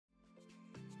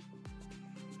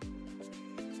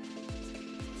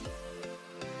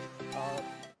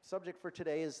subject for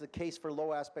today is the case for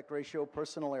low aspect ratio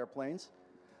personal airplanes.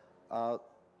 I'm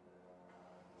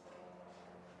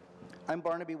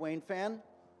Barnaby Wainfan,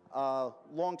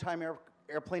 longtime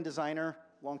airplane designer,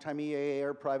 longtime EAA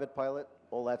air private pilot,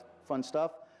 all that fun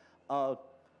stuff.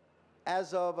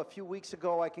 As of a few weeks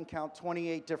ago, I can count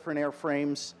 28 different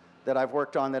airframes that I've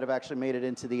worked on that have actually made it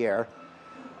into the air.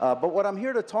 But what I'm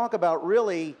here to talk about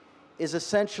really is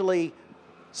essentially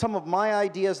some of my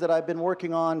ideas that I've been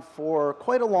working on for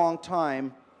quite a long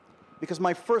time, because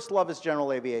my first love is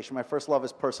general aviation. My first love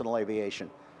is personal aviation,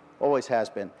 always has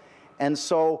been. And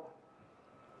so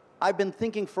I've been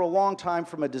thinking for a long time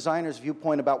from a designer's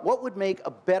viewpoint about what would make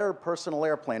a better personal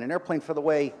airplane, an airplane for the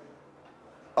way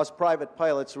us private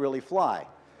pilots really fly.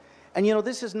 And you know,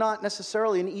 this is not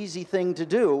necessarily an easy thing to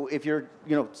do if you're,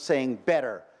 saying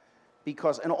better,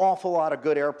 because an awful lot of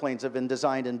good airplanes have been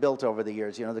designed and built over the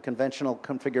years. You know, the conventional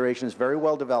configuration is very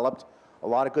well developed. A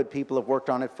lot of good people have worked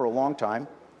on it for a long time.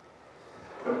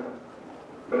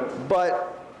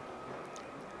 But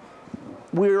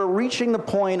we're reaching the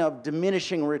point of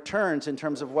diminishing returns in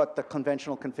terms of what the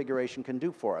conventional configuration can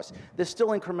do for us. There's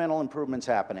still incremental improvements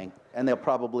happening, and they'll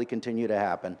probably continue to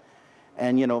happen.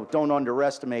 And don't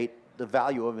underestimate the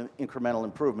value of incremental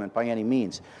improvement by any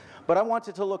means. But I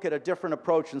wanted to look at a different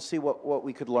approach and see what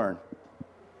we could learn.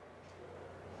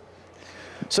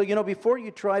 So, before you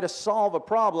try to solve a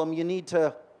problem, you need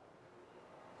to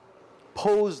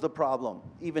pose the problem,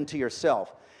 even to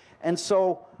yourself. And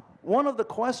so one of the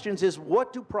questions is,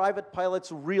 what do private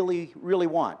pilots really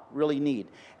want, really need?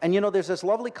 And there's this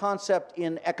lovely concept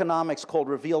in economics called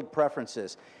revealed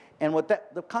preferences. And what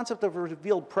the concept of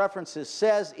revealed preferences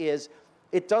says is,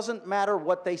 it doesn't matter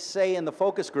what they say in the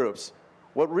focus groups.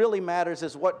 What really matters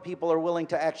is what people are willing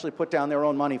to actually put down their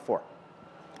own money for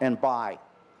and buy.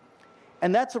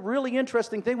 And that's a really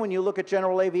interesting thing when you look at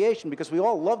general aviation, because we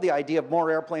all love the idea of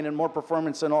more airplane and more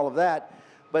performance and all of that.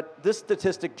 But this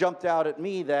statistic jumped out at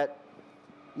me that,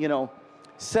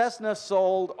 Cessna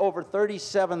sold over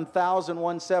 37,000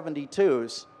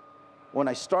 172s when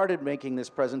I started making this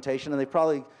presentation, and they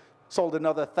probably sold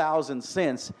another 1,000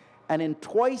 since. And in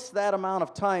twice that amount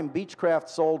of time, Beechcraft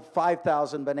sold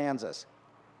 5,000 Bonanzas.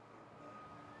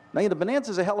 Now, the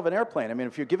Bonanza is a hell of an airplane. I mean,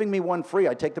 if you're giving me one free,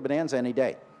 I'd take the Bonanza any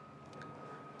day.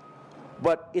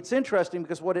 But it's interesting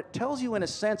because what it tells you in a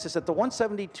sense is that the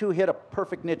 172 hit a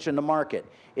perfect niche in the market.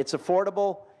 It's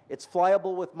affordable, it's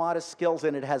flyable with modest skills,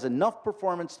 and it has enough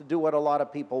performance to do what a lot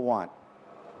of people want.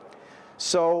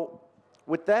 So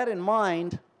with that in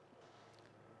mind,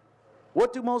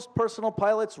 what do most personal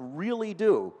pilots really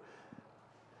do?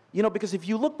 Because if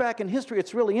you look back in history,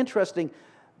 it's really interesting.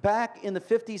 Back in the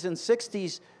 50s and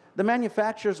 60s, the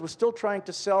manufacturers were still trying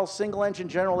to sell single-engine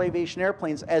general aviation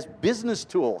airplanes as business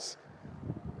tools,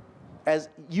 as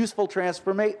useful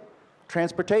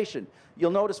transportation.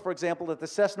 You'll notice, for example, that the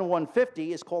Cessna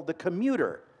 150 is called the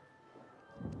commuter.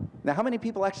 Now, how many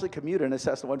people actually commute in a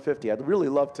Cessna 150? I'd really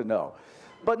love to know.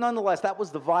 But nonetheless, that was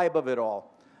the vibe of it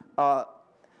all.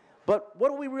 But what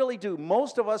do we really do?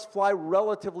 Most of us fly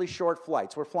relatively short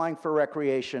flights. We're flying for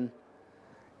recreation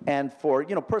and for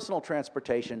personal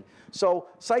transportation. So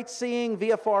sightseeing,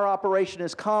 VFR operation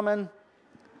is common.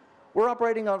 We're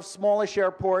operating out of smallish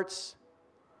airports.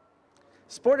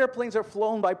 Sport airplanes are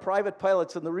flown by private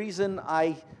pilots, and the reason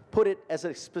I put it as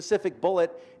a specific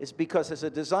bullet is because as a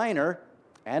designer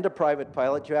and a private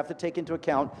pilot, you have to take into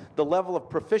account the level of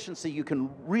proficiency you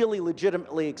can really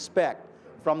legitimately expect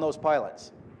from those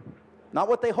pilots. Not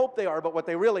what they hope they are, but what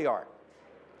they really are.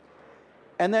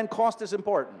 And then cost is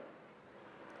important,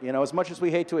 as much as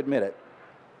we hate to admit it.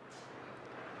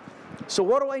 So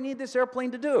what do I need this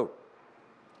airplane to do?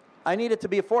 I need it to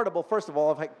be affordable, first of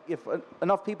all. If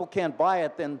enough people can't buy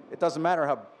it, then it doesn't matter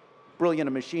how brilliant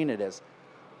a machine it is,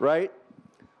 right?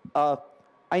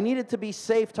 I need it to be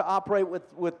safe to operate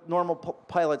with normal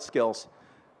pilot skills,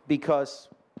 because,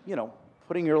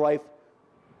 putting your life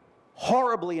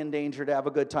horribly in danger to have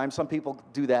a good time. Some people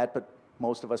do that, but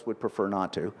most of us would prefer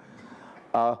not to.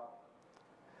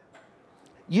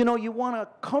 You want a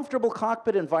comfortable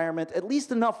cockpit environment, at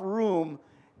least enough room,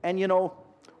 and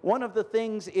one of the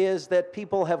things is that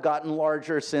people have gotten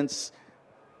larger since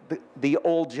the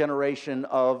old generation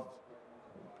of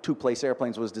two-place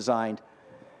airplanes was designed.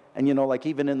 And like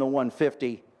even in the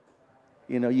 150,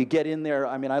 you get in there.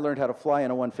 I mean, I learned how to fly in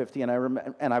a 150,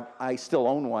 and I still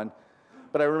own one.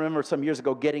 But I remember some years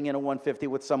ago getting in a 150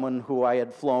 with someone who I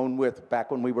had flown with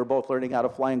back when we were both learning how to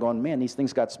fly and going, man, these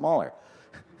things got smaller.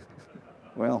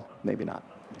 Well, maybe not.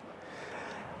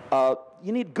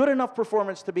 You need good enough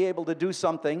performance to be able to do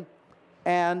something,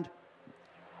 and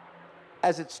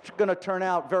as it's going to turn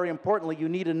out, very importantly, you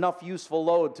need enough useful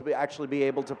load to actually be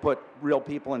able to put real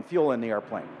people and fuel in the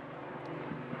airplane.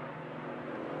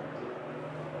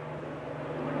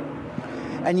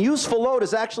 And useful load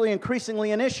is actually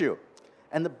increasingly an issue.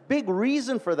 And the big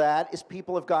reason for that is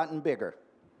people have gotten bigger.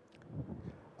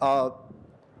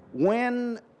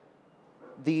 When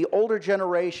the older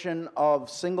generation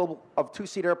of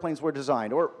two-seat airplanes were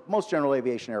designed, or most general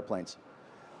aviation airplanes,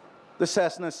 the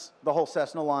Cessnas, the whole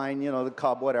Cessna line, you know, the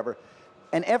Cub, whatever,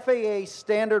 an FAA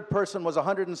standard person was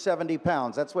 170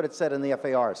 pounds. That's what it said in the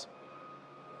FARs.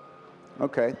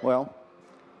 Okay, well.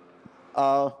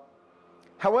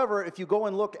 However, if you go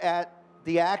and look at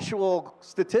the actual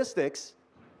statistics,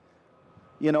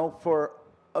 you know, for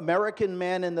American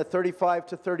men in the 35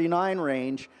 to 39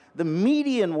 range, the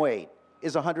median weight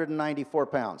is 194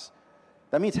 pounds.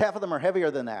 That means half of them are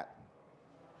heavier than that.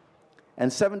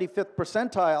 And 75th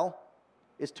percentile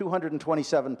is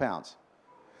 227 pounds.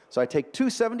 So I take two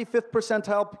 75th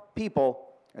percentile people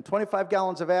and 25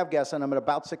 gallons of avgas, and I'm at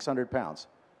about 600 pounds.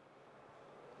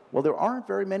 Well, there aren't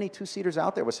very many two-seaters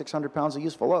out there with 600 pounds of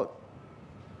useful load.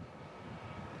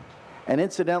 And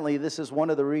incidentally, this is one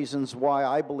of the reasons why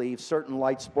I believe certain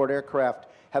light sport aircraft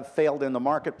have failed in the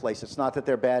marketplace. It's not that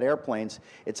they're bad airplanes,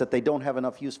 it's that they don't have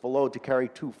enough useful load to carry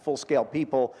two full-scale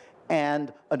people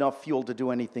and enough fuel to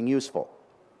do anything useful.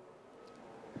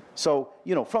 So,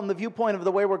 you know, from the viewpoint of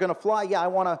the way we're going to fly, yeah, I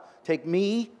want to take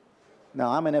me.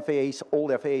 Now, I'm an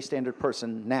old FAA standard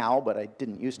person now, but I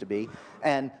didn't used to be,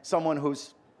 and someone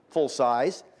who's full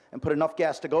size, and put enough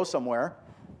gas to go somewhere,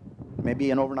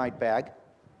 maybe an overnight bag,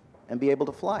 and be able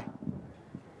to fly.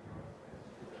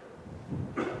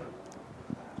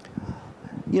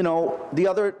 You know,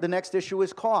 the next issue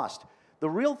is cost. The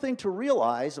real thing to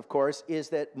realize, of course, is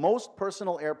that most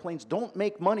personal airplanes don't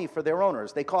make money for their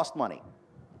owners. They cost money,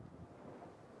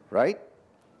 right?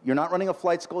 You're not running a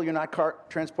flight school, you're not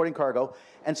transporting cargo,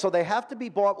 and so they have to be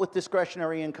bought with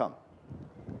discretionary income.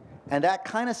 And that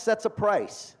kind of sets a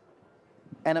price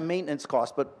and a maintenance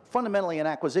cost, but fundamentally an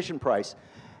acquisition price.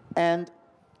 And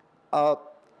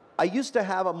I used to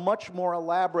have a much more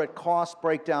elaborate cost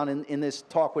breakdown in this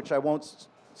talk, which I won't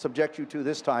subject you to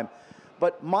this time.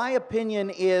 But my opinion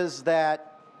is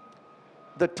that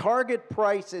the target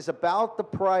price is about the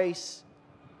price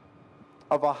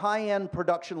of a high-end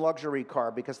production luxury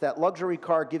car, because that luxury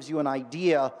car gives you an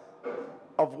idea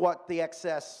of what the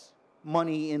excess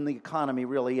money in the economy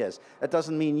really is. That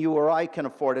doesn't mean you or I can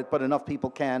afford it, but enough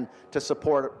people can to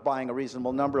support buying a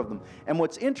reasonable number of them. And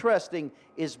what's interesting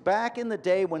is back in the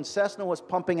day when Cessna was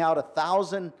pumping out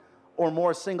 1,000 or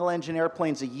more single-engine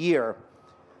airplanes a year,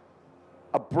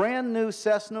 a brand new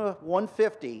Cessna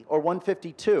 150 or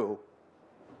 152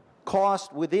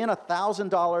 cost within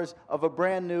 $1,000 of a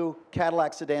brand new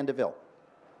Cadillac Sedan DeVille.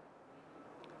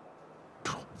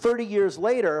 30 years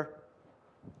later,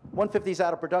 150 is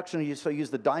out of production, so use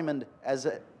the Diamond as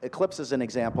Eclipse as an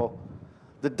example.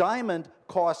 The Diamond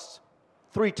costs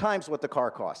 3 times what the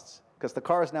car costs, because the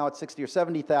car is now at 60 or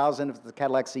 70,000 if it's the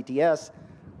Cadillac CTS,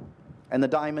 and the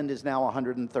Diamond is now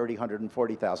 130,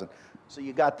 140,000. So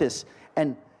you got this.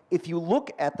 And if you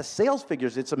look at the sales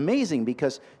figures, it's amazing,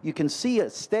 because you can see a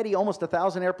steady almost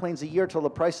 1,000 airplanes a year till the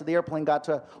price of the airplane got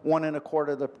to 1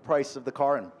 1/4 the price of the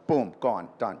car, and boom, gone,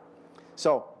 done.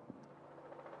 So,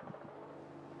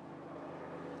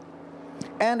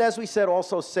 and as we said,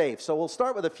 also safe. So we'll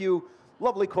start with a few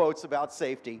lovely quotes about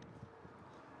safety.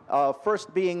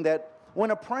 First being that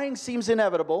when a praying seems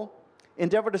inevitable,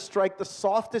 endeavor to strike the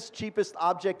softest, cheapest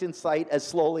object in sight as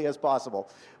slowly as possible,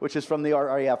 which is from the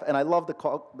RAF. And I love the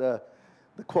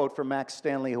quote from Max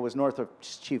Stanley, who was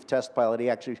Northrop's chief test pilot. He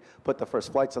actually put the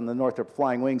first flights on the Northrop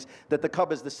Flying Wings, that the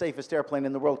Cub is the safest airplane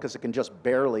in the world because it can just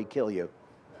barely kill you.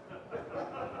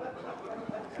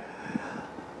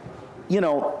 You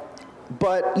know,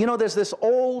 but, you know, there's this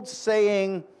old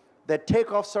saying that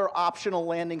takeoffs are optional,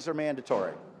 landings are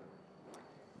mandatory.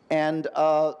 And,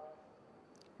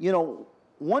 you know,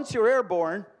 once you're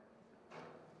airborne,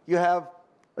 you have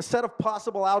a set of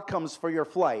possible outcomes for your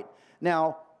flight.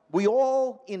 Now, we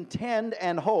all intend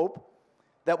and hope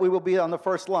that we will be on the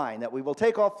first line, that we will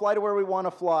take off, fly to where we want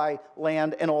to fly,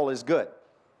 land, and all is good,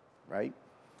 right?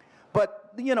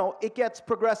 But, you know, it gets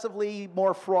progressively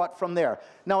more fraught from there.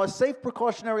 Now, a safe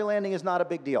precautionary landing is not a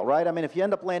big deal, right? I mean, if you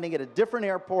end up landing at a different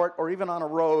airport or even on a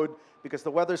road because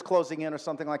the weather's closing in or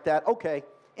something like that, okay,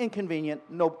 inconvenient,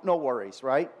 no worries,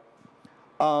 right?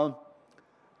 A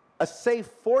safe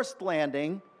forced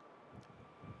landing,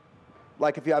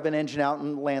 like if you have an engine out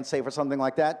and land safe or something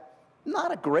like that,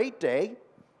 not a great day,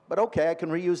 but okay, I can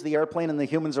reuse the airplane and the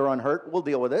humans are unhurt, we'll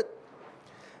deal with it.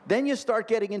 Then you start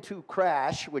getting into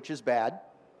crash, which is bad.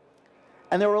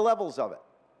 And there were levels of it.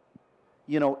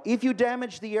 You know, if you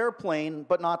damage the airplane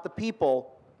but not the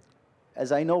people,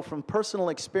 as I know from personal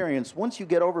experience, once you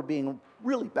get over being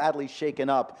really badly shaken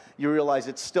up, you realize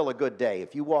it's still a good day.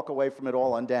 If you walk away from it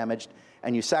all undamaged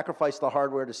and you sacrifice the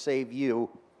hardware to save you,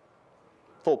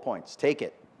 full points, take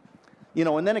it. You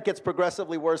know, and then it gets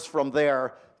progressively worse from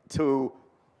there to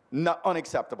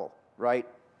unacceptable, right?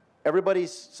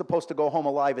 Everybody's supposed to go home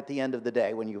alive at the end of the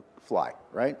day when you fly,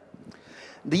 right?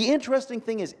 The interesting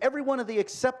thing is every one of the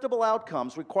acceptable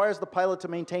outcomes requires the pilot to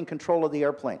maintain control of the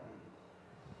airplane.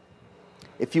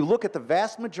 If you look at the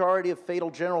vast majority of fatal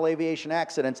general aviation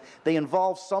accidents, they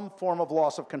involve some form of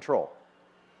loss of control.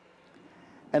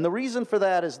 And the reason for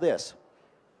that is this.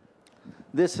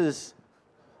 This is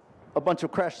a bunch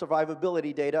of crash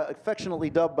survivability data, affectionately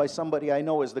dubbed by somebody I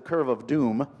know as the curve of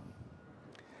doom.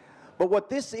 But what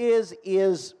this is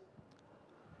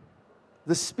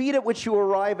the speed at which you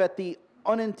arrive at the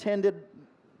unintended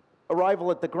arrival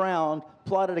at the ground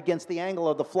plotted against the angle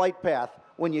of the flight path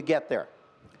when you get there.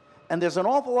 And there's an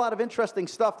awful lot of interesting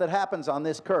stuff that happens on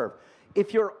this curve.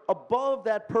 If you're above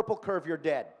that purple curve, you're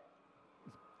dead.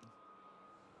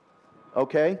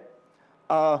 Okay?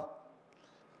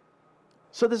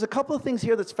 So there's a couple of things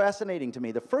here that's fascinating to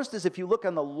me. The first is if you look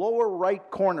on the lower right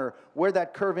corner where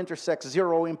that curve intersects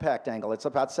zero impact angle, it's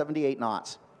about 78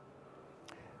 knots.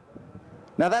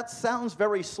 Now that sounds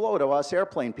very slow to us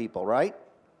airplane people, right?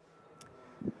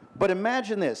 But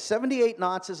imagine this, 78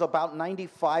 knots is about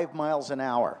 95 miles an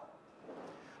hour.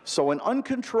 So an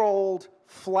uncontrolled,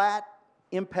 flat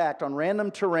impact on random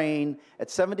terrain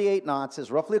at 78 knots is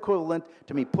roughly equivalent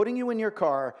to me putting you in your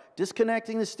car,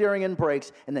 disconnecting the steering and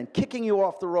brakes, and then kicking you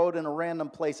off the road in a random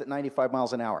place at 95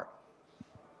 miles an hour.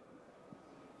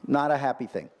 Not a happy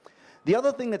thing. The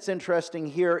other thing that's interesting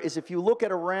here is if you look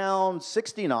at around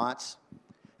 60 knots,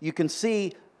 you can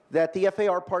see that the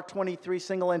FAR Part 23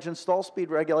 single-engine stall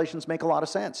speed regulations make a lot of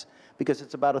sense because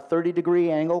it's about a 30-degree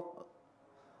angle.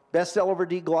 Best L over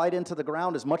D glide into the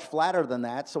ground is much flatter than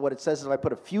that. So what it says is if I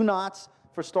put a few knots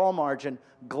for stall margin,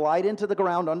 glide into the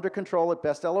ground under control at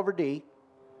best L over D,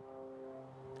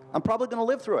 I'm probably going to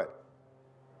live through it.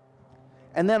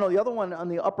 And then on the other one, on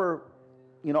the upper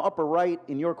right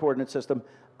in your coordinate system,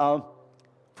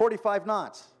 45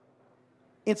 knots.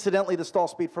 Incidentally, the stall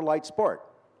speed for light sport.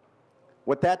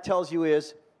 What that tells you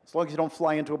is, as long as you don't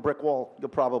fly into a brick wall, you'll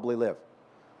probably live.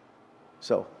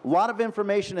 So, a lot of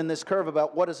information in this curve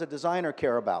about what does a designer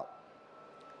care about.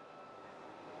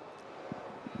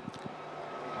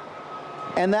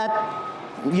 And that,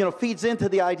 feeds into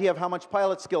the idea of how much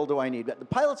pilot skill do I need. The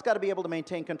pilot's got to be able to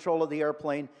maintain control of the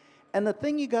airplane. And the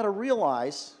thing you got to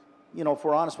realize, if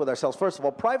we're honest with ourselves, first of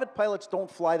all, private pilots don't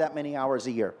fly that many hours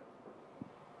a year,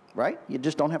 right? You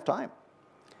just don't have time.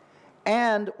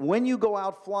 And when you go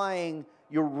out flying,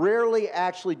 you're rarely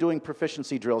actually doing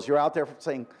proficiency drills. You're out there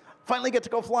saying, finally get to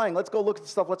go flying. Let's go look at the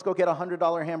stuff. Let's go get a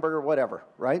 $100 hamburger, whatever,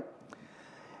 right?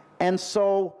 And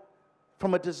so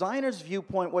from a designer's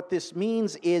viewpoint, what this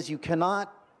means is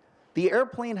the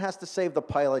airplane has to save the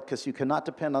pilot because you cannot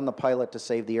depend on the pilot to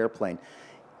save the airplane.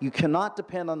 You cannot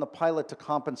depend on the pilot to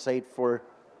compensate for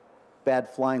bad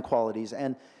flying qualities.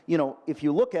 And, if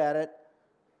you look at it,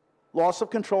 loss of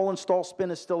control and stall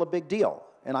spin is still a big deal.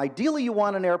 And ideally, you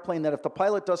want an airplane that if the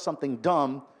pilot does something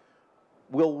dumb,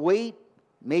 will wait,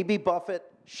 maybe buff it,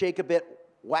 shake a bit,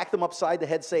 whack them upside the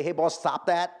head, say, hey, boss, stop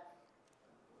that,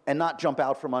 and not jump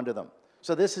out from under them.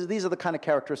 So these are the kind of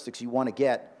characteristics you want to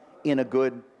get in a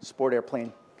good sport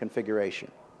airplane configuration.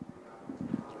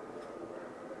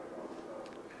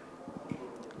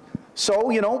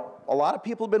 So, a lot of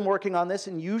people have been working on this,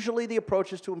 and usually the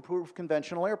approach is to improve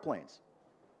conventional airplanes.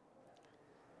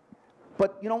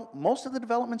 But, most of the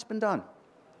development's been done.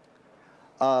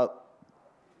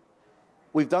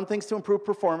 We've done things to improve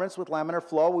performance with laminar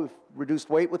flow. We've reduced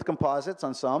weight with composites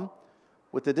on some.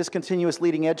 With the discontinuous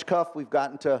leading edge cuff, we've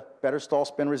gotten to better stall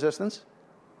spin resistance.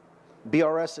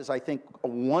 BRS is, I think, a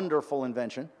wonderful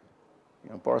invention.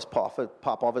 Boris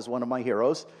Popov is one of my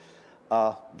heroes.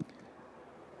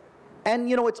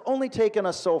 And, it's only taken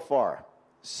us so far.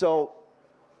 So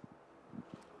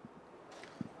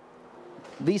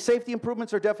these safety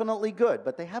improvements are definitely good,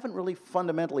 but they haven't really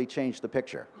fundamentally changed the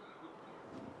picture.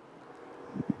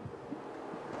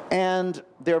 And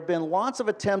there have been lots of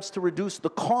attempts to reduce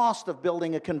the cost of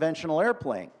building a conventional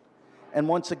airplane. And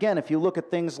once again, if you look at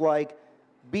things like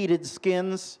beaded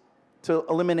skins to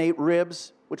eliminate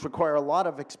ribs, which require a lot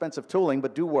of expensive tooling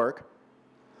but do work,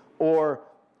 or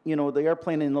the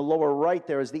airplane in the lower right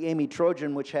there is the Amy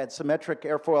Trojan, which had symmetric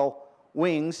airfoil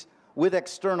wings with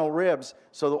external ribs,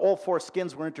 so that all four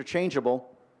skins were interchangeable.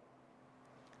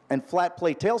 and flat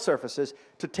plate tail surfaces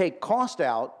to take cost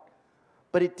out,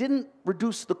 but it didn't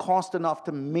reduce the cost enough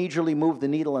to majorly move the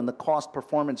needle, and the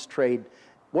cost-performance trade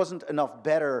wasn't enough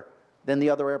better than the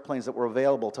other airplanes that were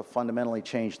available to fundamentally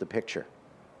change the picture.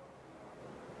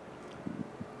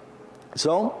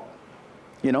 So,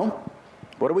 you know,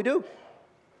 what do we do?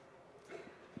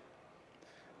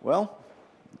 Well,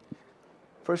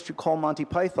 first you call Monty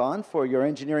Python for your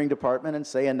engineering department and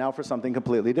say, and now for something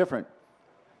completely different.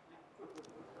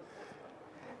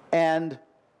 And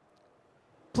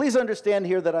please understand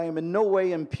here that I am in no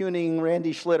way impugning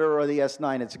Randy Schlitter or the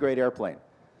S9. It's a great airplane.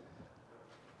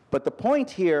 But the point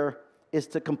here is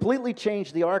to completely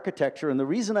change the architecture, and the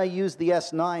reason I use the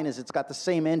S9 is it's got the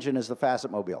same engine as the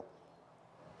Facetmobile.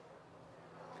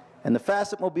 And the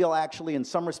Facetmobile actually, in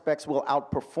some respects, will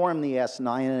outperform the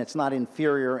S9, and it's not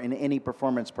inferior in any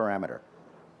performance parameter.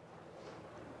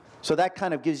 So that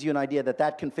kind of gives you an idea that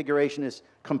that configuration is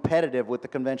competitive with the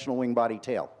conventional wing body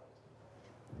tail.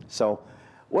 So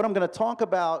what I'm going to talk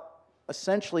about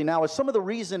essentially now is some of the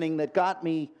reasoning that got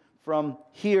me from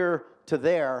here to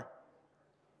there.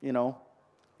 You know,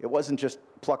 it wasn't just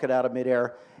pluck it out of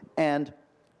midair. And,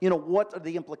 you know, what are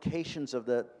the implications of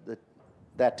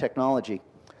that technology?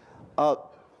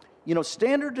 You know,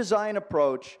 standard design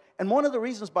approach, and one of the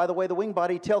reasons, by the way, the wing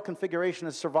body tail configuration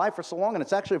has survived for so long, and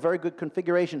it's actually a very good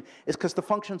configuration, is because the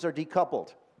functions are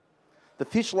decoupled. The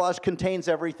fuselage contains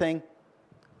everything.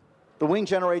 The wing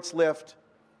generates lift.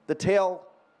 The tail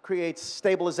creates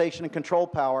stabilization and control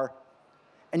power.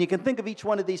 And you can think of each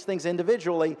one of these things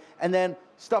individually and then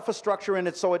stuff a structure in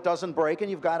it so it doesn't break, and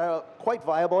you've got a quite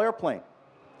viable airplane.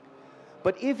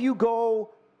 But if you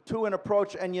go to an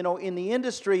approach, and you know, in the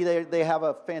industry they have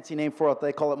a fancy name for it,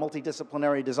 they call it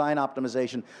multidisciplinary design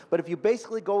optimization. But if you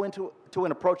basically go into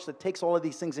an approach that takes all of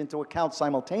these things into account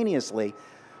simultaneously,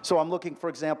 so I'm looking, for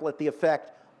example, at the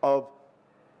effect of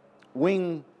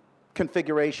wing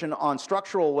configuration on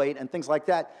structural weight and things like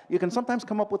that, you can sometimes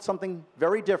come up with something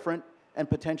very different and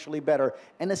potentially better.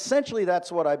 And essentially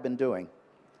that's what I've been doing.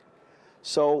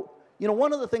 So, you know,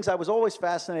 one of the things I was always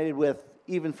fascinated with,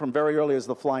 even from very early, is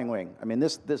the flying wing. I mean,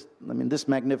 this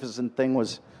magnificent thing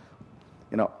was,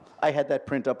 you know, I had that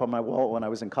print up on my wall when I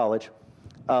was in college.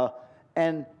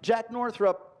 And Jack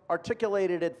Northrop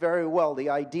articulated it very well. The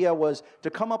idea was to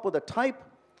come up with a type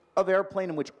of airplane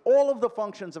in which all of the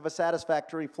functions of a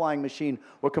satisfactory flying machine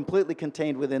were completely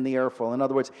contained within the airfoil. In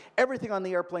other words, everything on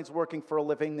the airplane's working for a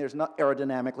living. There's not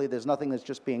aerodynamically, there's nothing that's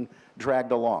just being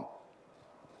dragged along.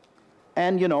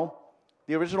 And, you know,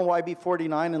 the original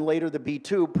YB-49 and later the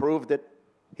B-2 proved that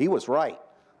he was right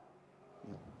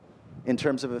in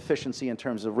terms of efficiency, in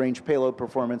terms of range payload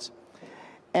performance.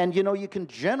 And, you know, you can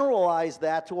generalize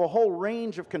that to a whole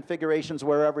range of configurations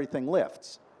where everything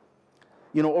lifts.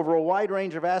 You know, over a wide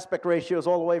range of aspect ratios,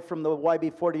 all the way from the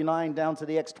YB-49 down to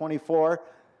the X-24.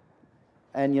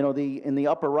 And, you know, in the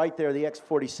upper right there, the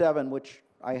X-47, which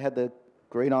I had the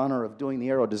great honor of doing the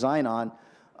aero design on.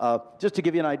 Just to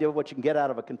give you an idea of what you can get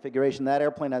out of a configuration, that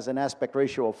airplane has an aspect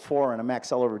ratio of 4 and a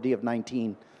max L over D of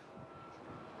 19.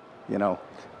 You know,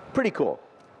 pretty cool.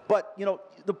 But, you know,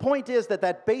 the point is that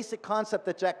that basic concept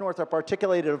that Jack Northrop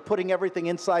articulated of putting everything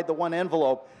inside the one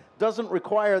envelope doesn't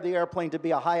require the airplane to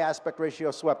be a high aspect ratio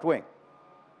swept wing.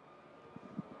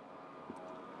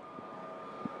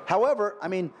 However, I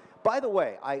mean, by the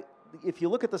way, if you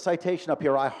look at the citation up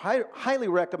here, I highly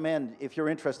recommend, if you're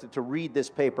interested, to read this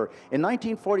paper. In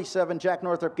 1947, Jack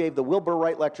Northrop gave the Wilbur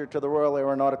Wright Lecture to the Royal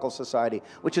Aeronautical Society,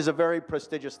 which is a very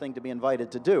prestigious thing to be invited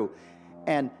to do.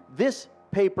 And this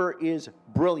paper is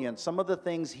brilliant. Some of the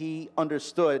things he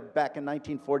understood back in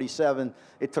 1947,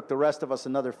 it took the rest of us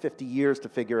another 50 years to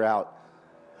figure out.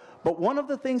 But one of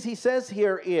the things he says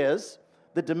here is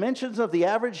the dimensions of the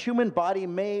average human body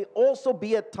may also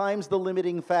be at times the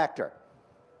limiting factor.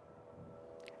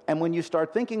 And when you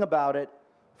start thinking about it,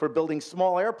 for building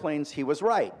small airplanes, he was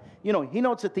right. You know, he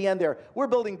notes at the end there, we're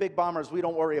building big bombers, we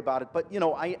don't worry about it, but, you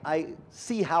know, I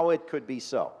see how it could be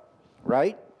so,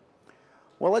 right?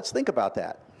 Well, let's think about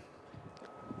that.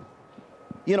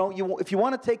 You know, if you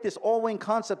want to take this all-wing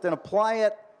concept and apply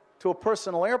it to a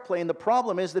personal airplane, the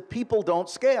problem is that people don't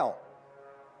scale.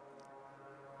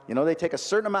 You know, they take a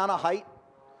certain amount of height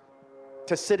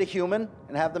to sit a human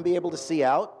and have them be able to see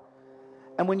out.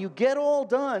 And when you get all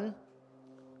done,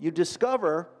 you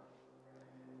discover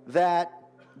that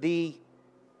the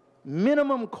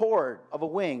minimum chord of a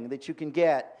wing that you can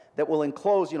get that will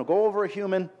enclose, you know, go over a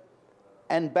human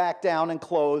and back down and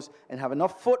close and have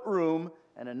enough foot room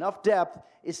and enough depth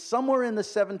is somewhere in the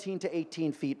 17 to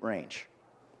 18 feet range.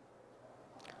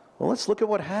 Well, let's look at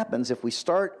what happens if we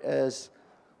start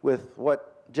with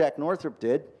what Jack Northrop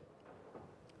did.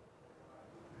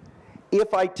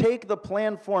 If I take the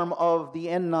plan form of the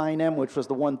N9M, which was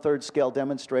the 1/3 scale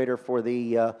demonstrator for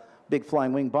the big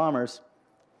flying wing bombers,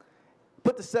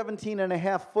 put the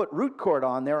 17.5-foot root cord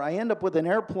on there, I end up with an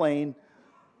airplane,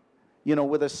 you know,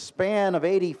 with a span of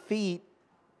 80 feet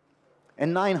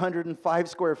and 905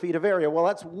 square feet of area. Well,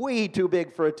 that's way too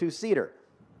big for a two-seater.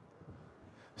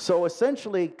 So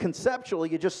essentially, conceptually,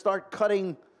 you just start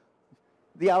cutting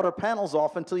the outer panels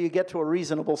off until you get to a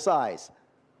reasonable size.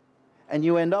 And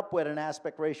you end up with an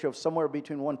aspect ratio of somewhere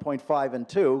between 1.5 and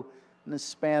 2, and a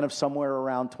span of somewhere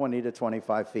around 20 to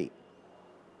 25 feet.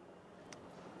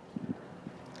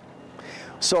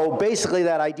 So basically,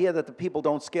 that idea that the people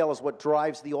don't scale is what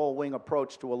drives the all-wing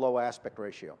approach to a low aspect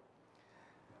ratio.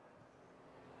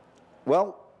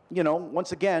 Well, you know,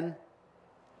 once again,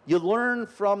 you learn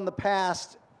from the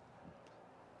past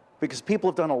because people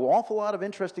have done an awful lot of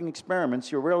interesting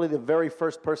experiments. You're rarely the very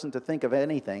first person to think of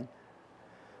anything.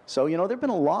 So, you know, there have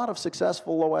been a lot of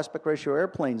successful low aspect ratio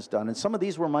airplanes done, and some of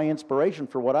these were my inspiration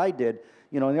for what I did.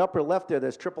 You know, in the upper left there,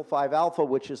 there's 555 Alpha,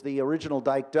 which is the original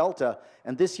Dyke Delta,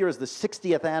 and this year is the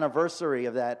 60th anniversary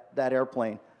of that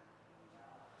airplane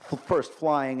first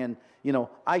flying. And, you know,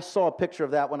 I saw a picture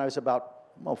of that when I was about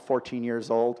 14 years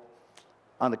old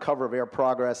on the cover of Air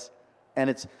Progress, and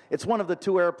it's one of the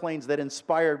two airplanes that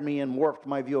inspired me and warped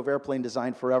my view of airplane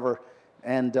design forever.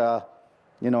 And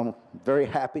you know, very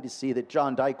happy to see that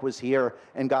John Dyke was here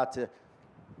and got to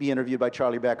be interviewed by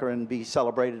Charlie Becker and be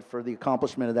celebrated for the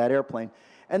accomplishment of that airplane.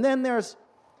 And then there's,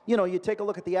 you know, you take a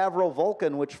look at the Avro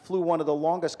Vulcan, which flew one of the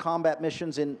longest combat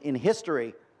missions in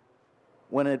history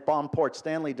when it bombed Port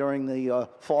Stanley during the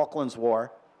Falklands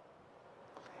War.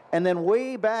 And then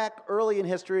way back early in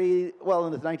history, well,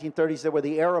 in the 1930s, there were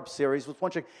the Arab series with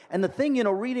one chick. And the thing, you know,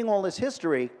 reading all this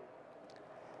history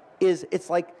is it's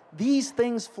like these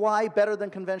things fly better than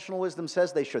conventional wisdom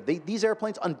says they should. These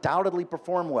airplanes undoubtedly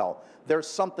perform well. There's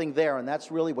something there, and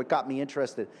that's really what got me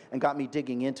interested and got me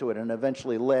digging into it and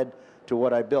eventually led to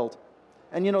what I built.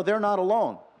 And, you know, they're not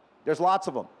alone. There's lots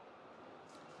of them.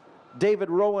 David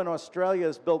Rowe in Australia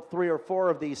has built 3 or 4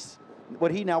 of these,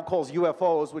 what he now calls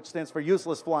UFOs, which stands for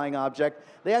Useless Flying Object.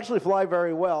 They actually fly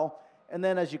very well. And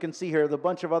then, as you can see here, there's a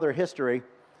bunch of other history.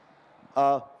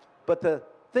 But the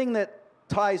thing that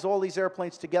ties all these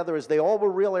airplanes together is they all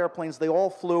were real airplanes, they all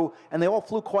flew, and they all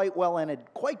flew quite well and had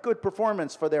quite good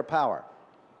performance for their power.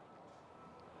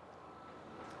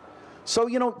 So,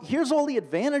 you know, here's all the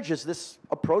advantages this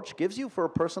approach gives you for a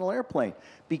personal airplane.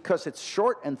 Because it's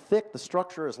short and thick, the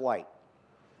structure is light.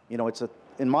 You know, it's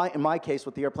in my case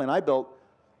with the airplane I built,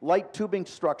 light tubing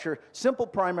structure, simple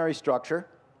primary structure,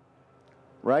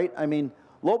 right? I mean,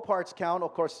 low parts count,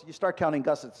 of course, you start counting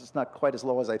gussets, it's not quite as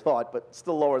low as I thought, but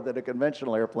still lower than a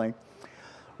conventional airplane.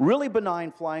 Really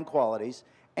benign flying qualities.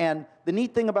 And the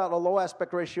neat thing about a low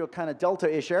aspect ratio kind of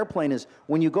delta-ish airplane is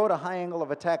when you go to high angle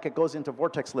of attack, it goes into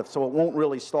vortex lift, so it won't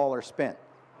really stall or spin.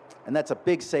 And that's a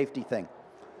big safety thing.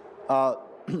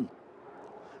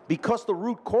 Because the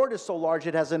root cord is so large,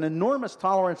 it has an enormous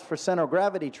tolerance for center of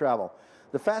gravity travel.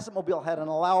 The Facetmobile had an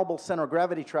allowable center of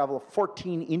gravity travel of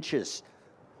 14 inches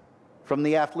from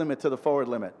the aft limit to the forward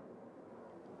limit.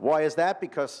 Why is that?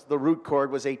 Because the root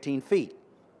cord was 18 feet.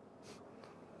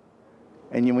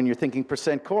 And when you're thinking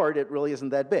percent cord, it really isn't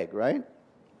that big, right?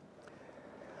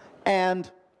 And,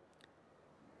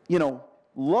 you know,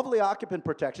 lovely occupant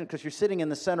protection because you're sitting in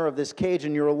the center of this cage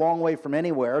and you're a long way from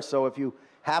anywhere. So if you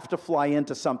have to fly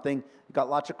into something, you've got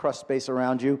lots of crust space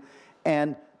around you.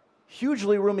 And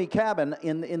hugely roomy cabin.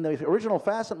 In the original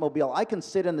Facetmobile, I can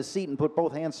sit in the seat and put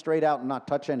both hands straight out and not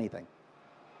touch anything.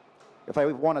 If I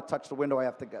want to touch the window, I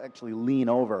have to actually lean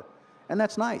over. And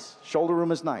that's nice. Shoulder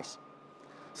room is nice.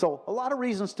 So a lot of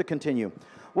reasons to continue.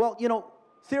 Well, you know,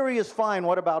 theory is fine.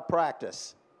 What about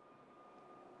practice?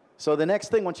 So the next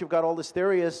thing, once you've got all this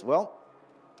theory, is, well,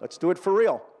 let's do it for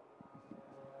real.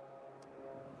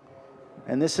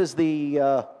 And this is the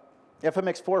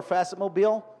FMX4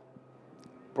 Facetmobile.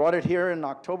 Brought it here in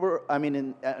October, I mean, in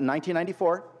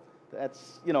 1994.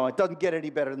 That's, you know, it doesn't get any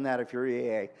better than that if you're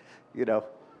EAA, you know.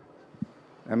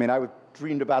 I mean, I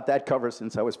dreamed about that cover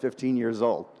since I was 15 years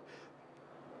old.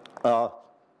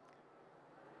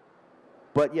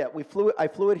 But yeah, I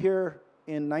flew it here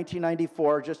in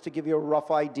 1994, just to give you a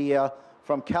rough idea,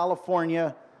 from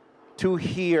California to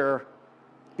here,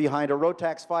 behind a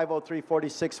Rotax 503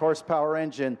 46 horsepower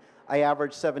engine, I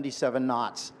averaged 77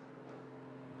 knots.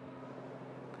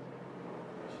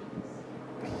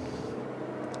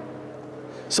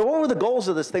 So what were the goals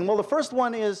of this thing? Well, the first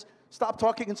one is stop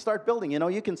talking and start building. You know,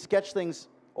 you can sketch things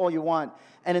all you want.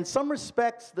 And in some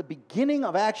respects, the beginning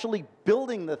of actually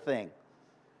building the thing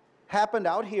happened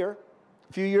out here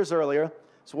a few years earlier.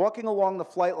 was walking along the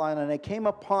flight line, and I came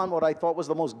upon what I thought was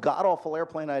the most god-awful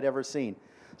airplane I'd ever seen.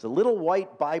 It was a little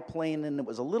white biplane, and it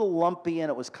was a little lumpy, and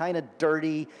it was kind of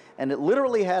dirty, and it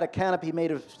literally had a canopy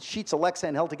made of sheets of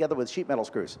Lexan held together with sheet metal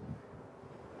screws.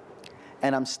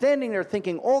 And I'm standing there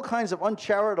thinking all kinds of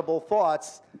uncharitable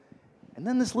thoughts, and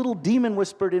then this little demon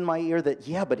whispered in my ear that,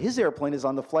 yeah, but his airplane is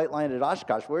on the flight line at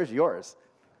Oshkosh. Where's yours?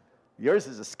 Yours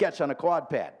is a sketch on a quad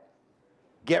pad.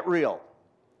 Get real.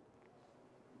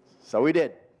 So we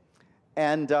did.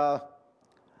 And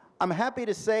I'm happy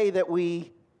to say that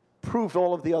we proved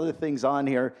all of the other things on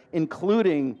here,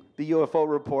 including the UFO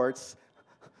reports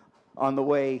on the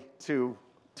way to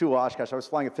Oshkosh. I was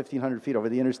flying at 1,500 feet over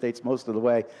the interstates most of the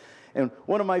way. And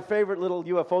one of my favorite little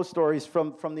UFO stories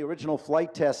from the original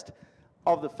flight test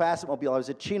of the Facetmobile, I was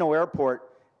at Chino Airport,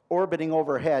 orbiting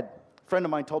overhead. A friend of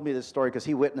mine told me this story because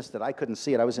he witnessed it. I couldn't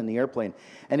see it. I was in the airplane.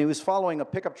 And he was following a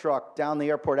pickup truck down the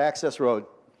airport access road.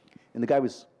 And the guy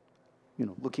was,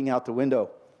 looking out the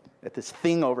window at this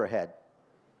thing overhead.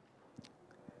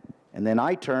 And then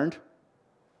I turned,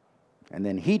 and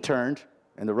then he turned,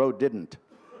 and the road didn't.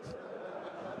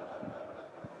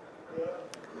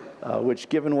 Which,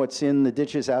 given what's in the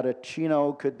ditches out at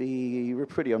Chino, could be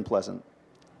pretty unpleasant.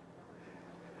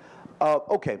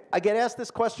 Okay, I get asked this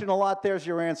question a lot. There's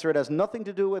your answer. It has nothing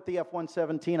to do with the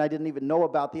F-117. I didn't even know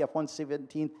about the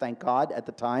F-117, thank God, at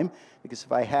the time, because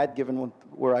if I had, given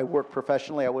where I work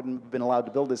professionally, I wouldn't have been allowed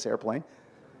to build this airplane.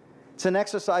 It's an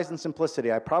exercise in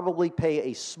simplicity. I probably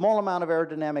pay a small amount of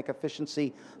aerodynamic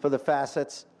efficiency for the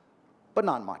facets, but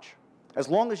not much, as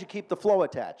long as you keep the flow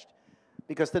attached.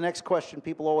 Because the next question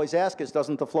people always ask is,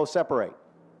 doesn't the flow separate?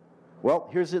 Well,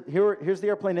 here's the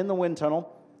airplane in the wind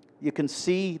tunnel. You can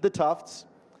see the tufts.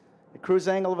 The cruise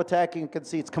angle of attack, you can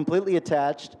see it's completely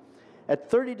attached. At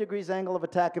 30 degrees angle of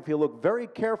attack, if you look very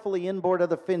carefully inboard of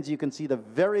the fins, you can see the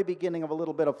very beginning of a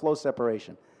little bit of flow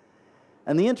separation.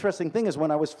 And the interesting thing is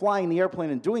when I was flying the airplane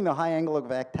and doing the high angle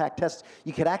of attack tests,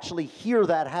 you could actually hear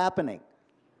that happening.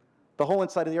 The whole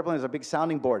inside of the airplane is a big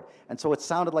sounding board, and so it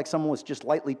sounded like someone was just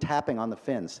lightly tapping on the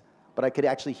fins, but I could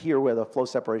actually hear where the flow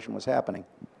separation was happening.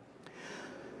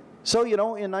 So, in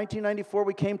 1994,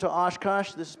 we came to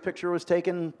Oshkosh. This picture was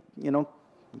taken, a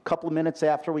couple of minutes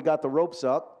after we got the ropes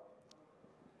up.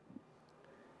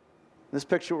 This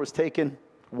picture was taken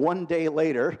one day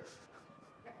later.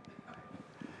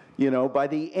 By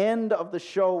the end of the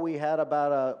show, we had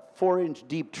about a 4-inch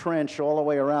deep trench all the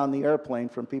way around the airplane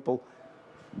from people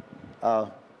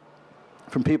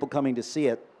coming to see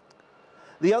it.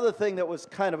 The other thing that was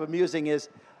kind of amusing is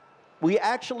we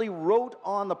actually wrote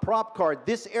on the prop card,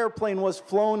 this airplane was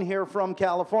flown here from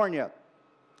California.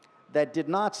 That did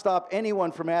not stop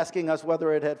anyone from asking us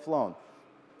whether it had flown.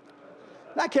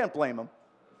 And I can't blame them.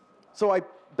 So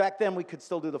back then we could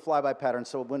still do the flyby pattern,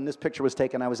 so when this picture was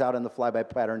taken, I was out in the flyby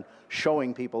pattern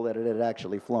showing people that it had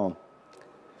actually flown.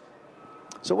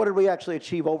 So what did we actually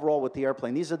achieve overall with the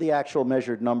airplane? These are the actual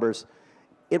measured numbers.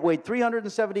 It weighed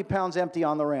 370 pounds empty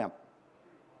on the ramp.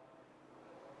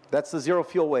 That's the zero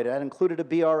fuel weight. That included a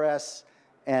BRS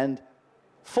and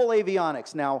full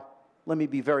avionics. Now, let me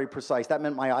be very precise. That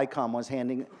meant my ICOM was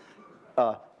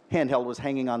handheld was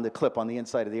hanging on the clip on the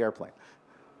inside of the airplane.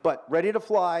 But ready to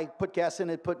fly, put gas in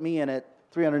it, put me in it,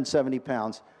 370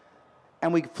 pounds.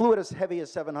 And we flew it as heavy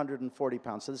as 740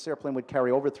 pounds. So this airplane would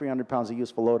carry over 300 pounds of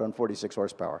useful load on 46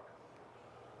 horsepower.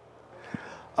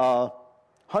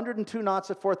 102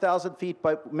 knots at 4,000 feet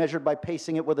measured by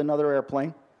pacing it with another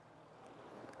airplane.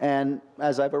 And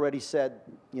as I've already said,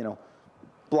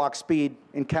 block speed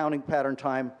in counting pattern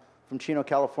time from Chino,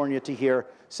 California to here,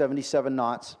 77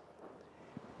 knots.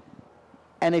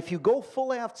 And if you go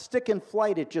full aft stick in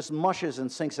flight, it just mushes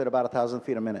and sinks at about 1,000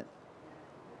 feet a minute.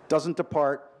 Doesn't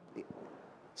depart.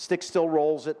 Stick still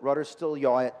rolls it, rudder still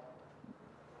yaw it.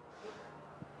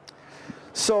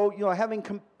 So, having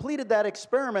completed that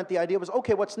experiment, the idea was,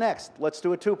 okay, what's next? Let's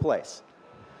do a two-place.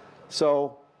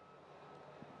 So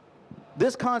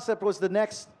this concept was the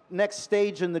next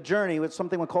stage in the journey with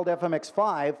something called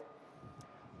FMX5,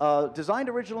 designed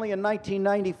originally in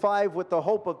 1995 with the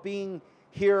hope of being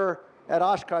here at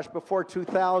Oshkosh before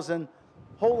 2000.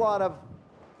 Whole lot of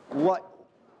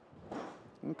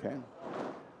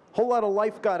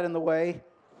life got in the way.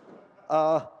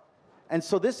 And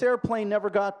so this airplane never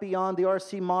got beyond the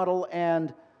RC model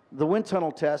and the wind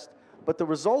tunnel test, but the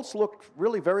results looked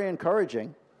really very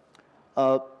encouraging.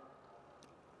 A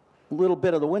little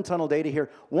bit of the wind tunnel data here.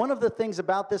 One of the things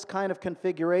about this kind of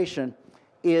configuration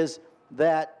is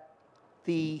that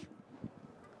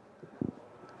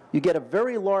you get a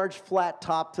very large flat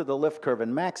top to the lift curve,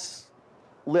 and max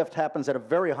lift happens at a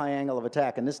very high angle of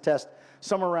attack. In this test,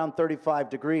 somewhere around 35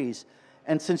 degrees.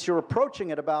 And since you're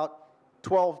approaching at about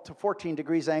 12 to 14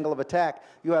 degrees angle of attack,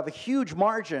 you have a huge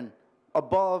margin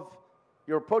above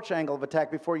your approach angle of attack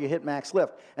before you hit max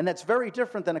lift. And that's very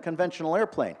different than a conventional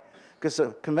airplane, because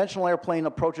a conventional airplane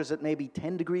approaches at maybe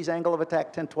 10 degrees angle of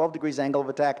attack, 10, 12 degrees angle of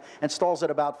attack, and stalls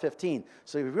at about 15.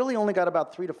 So you've really only got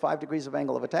about 3 to 5 degrees of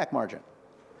angle of attack margin.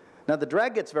 Now the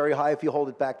drag gets very high if you hold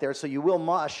it back there, so you will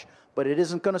mush, but it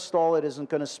isn't going to stall, it isn't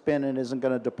going to spin, and it isn't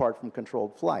going to depart from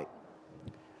controlled flight.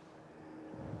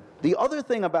 The other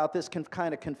thing about this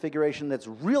kind of configuration that's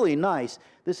really nice,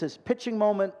 this is pitching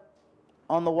moment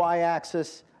on the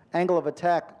y-axis, angle of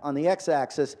attack on the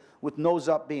x-axis, with nose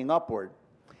up being upward.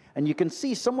 And you can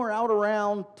see somewhere out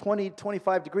around 20,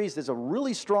 25 degrees, there's a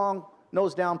really strong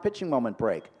nose down pitching moment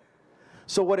break.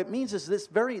 So what it means is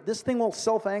this thing will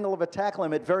self-angle of attack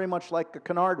limit very much like a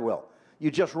canard will. You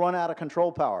just run out of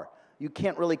control power. You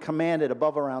can't really command it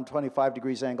above around 25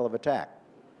 degrees angle of attack,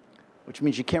 which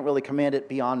means you can't really command it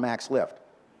beyond max lift.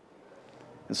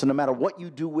 And so no matter what you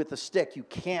do with the stick, you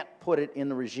can't put it in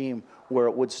the regime where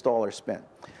it would stall or spin.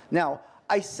 Now,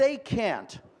 I say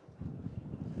can't,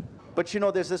 but you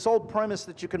know, there's this old premise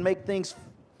that you can make things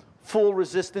full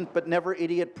resistant but never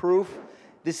idiot proof.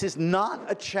 This is not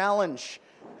a challenge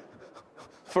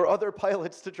for other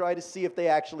pilots to try to see if they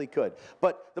actually could.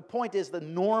 But the point is, the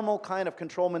normal kind of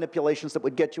control manipulations that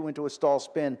would get you into a stall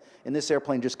spin in this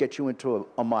airplane just get you into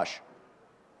a mush.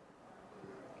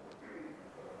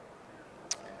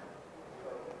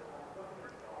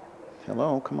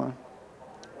 Hello, come on.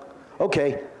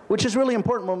 Okay, which is really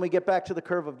important when we get back to the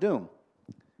curve of doom.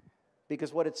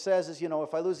 Because what it says is, you know,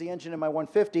 if I lose the engine in my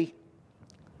 150,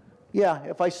 yeah,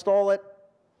 if I stall it,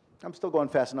 I'm still going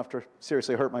fast enough to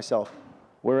seriously hurt myself.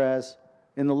 Whereas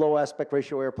in the low aspect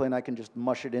ratio airplane, I can just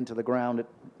mush it into the ground at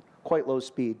quite low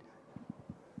speed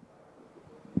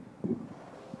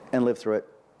and live through it.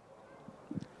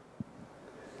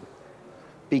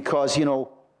 Because, you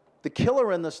know, the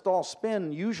killer in the stall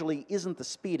spin usually isn't the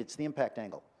speed, it's the impact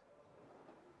angle.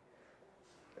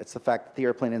 It's the fact that the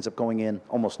airplane ends up going in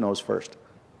almost nose first.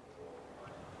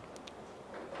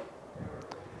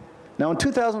 Now in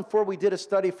 2004, we did a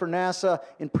study for NASA.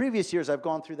 In previous years, I've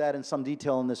gone through that in some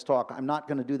detail in this talk. I'm not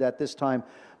going to do that this time.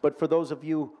 But for those of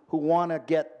you who want to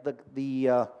get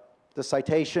the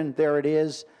citation, there it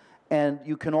is. And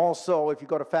you can also, if you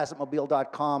go to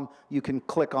facetmobile.com, you can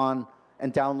click on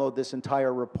and download this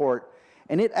entire report.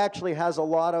 And it actually has a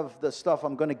lot of the stuff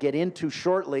I'm going to get into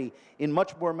shortly in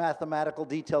much more mathematical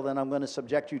detail than I'm going to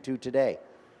subject you to today.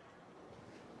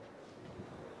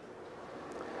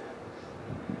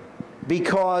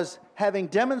 Because having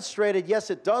demonstrated, yes,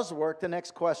 it does work, the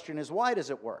next question is, why does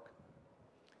it work?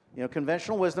 You know,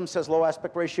 conventional wisdom says low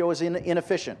aspect ratio is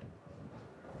inefficient.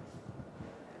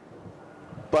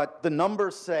 But the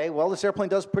numbers say, well, this airplane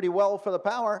does pretty well for the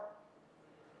power.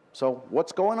 So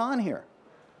what's going on here?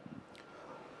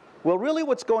 Well, really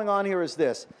what's going on here is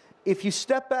this. If you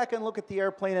step back and look at the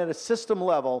airplane at a system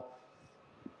level,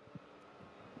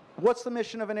 what's the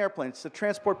mission of an airplane? It's to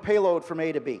transport payload from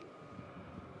A to B.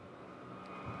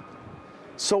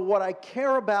 So what I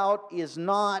care about is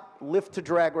not lift to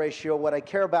drag ratio. What I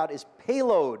care about is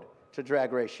payload to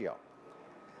drag ratio.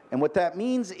 And what that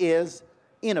means is,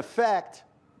 in effect,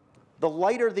 the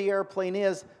lighter the airplane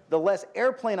is, the less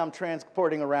airplane I'm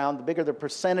transporting around, the bigger the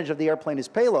percentage of the airplane is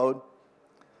payload,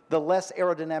 the less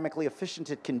aerodynamically efficient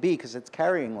it can be because it's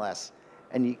carrying less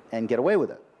and get away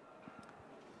with it.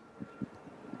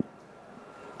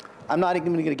 I'm not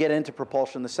even going to get into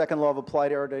propulsion. The second law of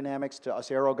applied aerodynamics to us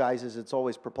aero guys is it's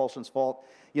always propulsion's fault.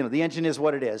 You know, the engine is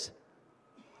what it is.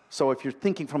 So if you're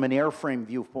thinking from an airframe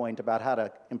viewpoint about how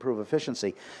to improve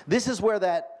efficiency, this is where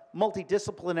that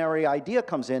multidisciplinary idea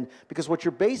comes in, because what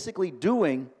you're basically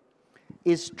doing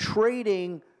is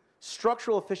trading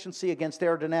structural efficiency against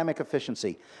aerodynamic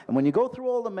efficiency. And when you go through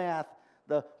all the math,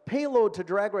 the payload to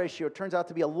drag ratio turns out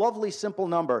to be a lovely simple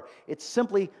number. It's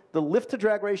simply the lift to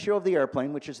drag ratio of the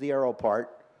airplane, which is the aero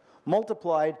part,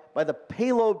 multiplied by the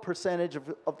payload percentage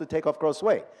of the takeoff gross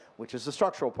weight, which is the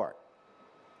structural part.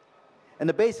 And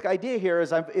the basic idea here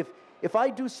is if I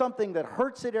do something that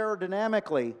hurts it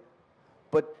aerodynamically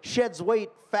but sheds weight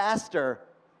faster,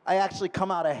 I actually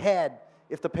come out ahead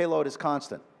if the payload is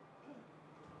constant.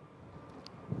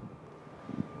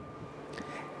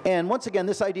 And once again,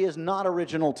 this idea is not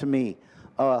original to me.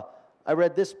 I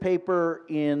read this paper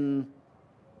in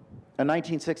a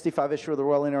 1965 issue of the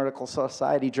Royal Aeronautical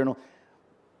Society journal.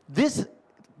 This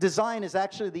design is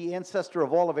actually the ancestor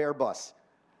of all of Airbus.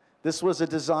 This was a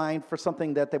design for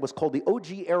something that was called the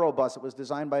OG Aerobus. It was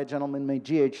designed by a gentleman named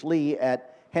G.H. Lee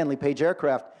at Handley Page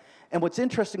Aircraft. And what's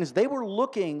interesting is they were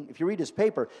looking, if you read his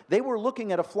paper, they were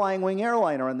looking at a flying wing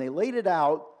airliner, and they laid it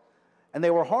out, and they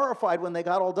were horrified when they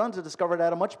got all done to discover it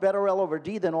had a much better L over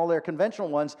D than all their conventional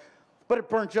ones, but it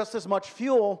burned just as much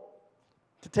fuel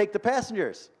to take the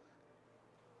passengers.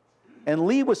 And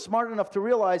Lee was smart enough to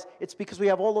realize it's because we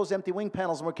have all those empty wing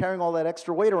panels and we're carrying all that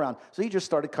extra weight around. So he just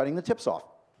started cutting the tips off.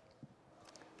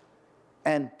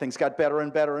 And things got better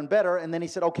and better and better, and then he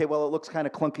said, okay, well, it looks kind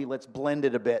of clunky, let's blend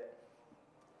it a bit.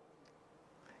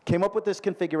 Came up with this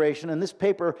configuration, and this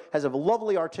paper has a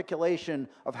lovely articulation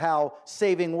of how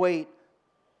saving weight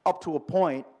up to a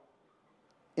point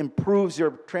improves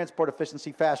your transport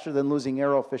efficiency faster than losing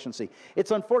aero efficiency. It's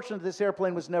unfortunate this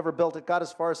airplane was never built. It got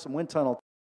as far as some wind tunnel.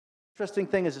 Interesting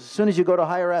thing is, as soon as you go to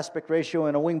higher aspect ratio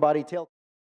in a wing body tail,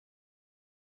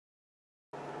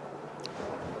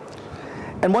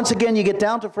 and once again, you get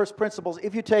down to first principles.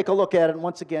 If you take a look at it, and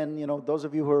once again, you know, those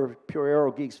of you who are pure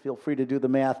aero geeks, feel free to do the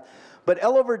math. But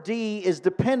L over D is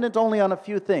dependent only on a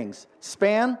few things.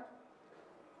 Span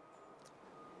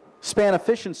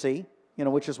efficiency, you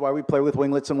know, which is why we play with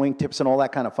winglets and wingtips and all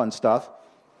that kind of fun stuff.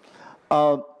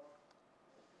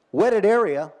 Wetted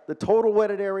area, the total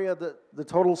wetted area, the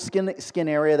total skin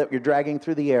area that you're dragging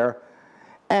through the air,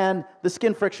 and the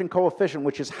skin friction coefficient,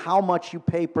 which is how much you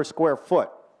pay per square foot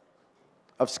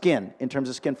of skin in terms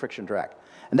of skin friction drag.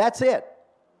 And that's it,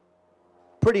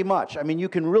 pretty much. I mean, you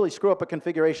can really screw up a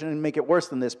configuration and make it worse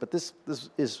than this, but this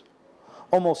is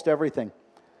almost everything.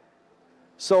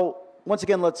 So once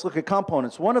again, let's look at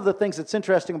components. One of the things that's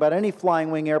interesting about any flying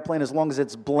wing airplane, as long as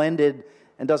it's blended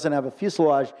and doesn't have a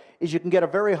fuselage, is you can get a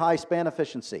very high span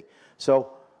efficiency.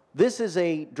 So this is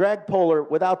a drag polar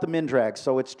without the min drag,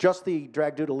 so it's just the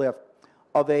drag due to lift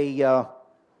of a,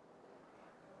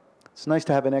 it's nice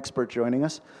to have an expert joining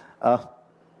us, of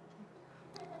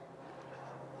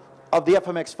the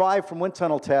FMX5 from wind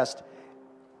tunnel test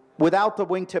without the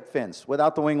wingtip fins,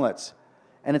 without the winglets.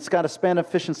 And it's got a span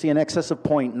efficiency in excess of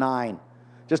 0.9.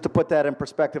 Just to put that in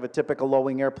perspective, a typical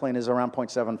low-wing airplane is around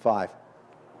 0.75.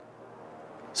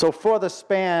 So for the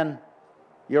span,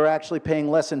 you're actually paying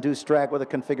less induced drag with a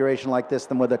configuration like this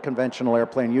than with a conventional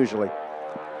airplane usually.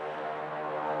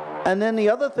 And then the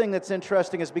other thing that's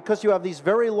interesting is because you have these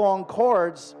very long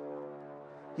chords,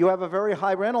 you have a very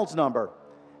high Reynolds number.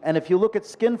 And if you look at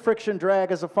skin friction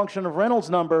drag as a function of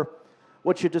Reynolds number,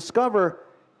 what you discover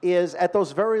is at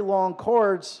those very long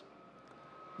chords,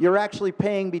 you're actually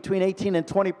paying between 18 and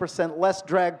 20% less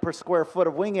drag per square foot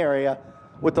of wing area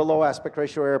with the low aspect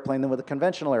ratio airplane than with a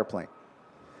conventional airplane.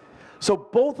 So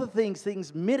both of these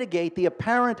things mitigate the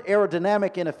apparent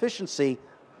aerodynamic inefficiency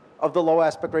of the low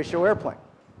aspect ratio airplane.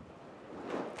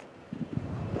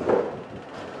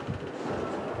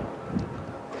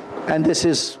 And this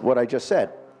is what I just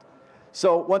said.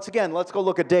 So once again, let's go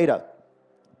look at data.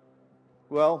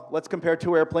 Well, let's compare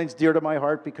two airplanes dear to my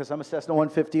heart because I'm a Cessna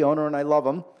 150 owner and I love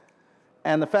them,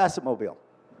 and the Facetmobile.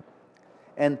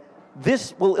 And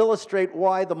this will illustrate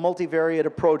why the multivariate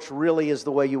approach really is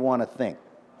the way you want to think.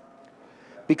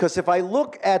 Because if I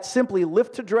look at simply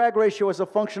lift to drag ratio as a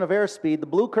function of airspeed, the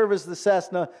blue curve is the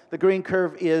Cessna, the green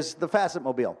curve is the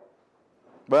Facetmobile.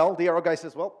 Well, the aero guy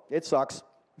says, well, it sucks.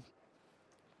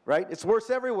 Right? It's worse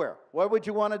everywhere. Why would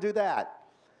you want to do that?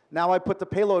 Now I put the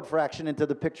payload fraction into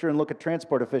the picture and look at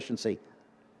transport efficiency.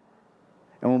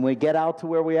 And when we get out to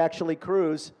where we actually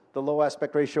cruise, the low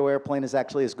aspect ratio airplane is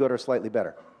actually as good or slightly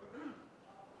better.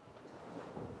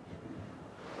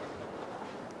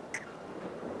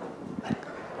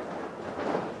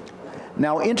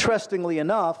 Now, interestingly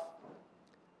enough,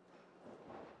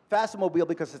 Facetmobile,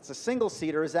 because it's a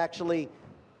single-seater, is actually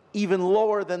even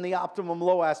lower than the optimum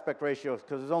low aspect ratio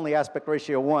because there's only aspect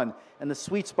ratio 1, and the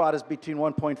sweet spot is between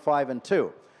 1.5 and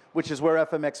 2, which is where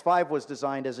FMX5 was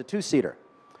designed as a two-seater.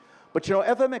 But you know,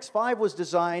 FMX5 was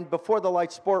designed before the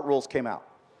light sport rules came out.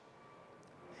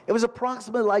 It was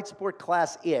approximately light sport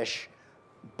class-ish,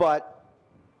 but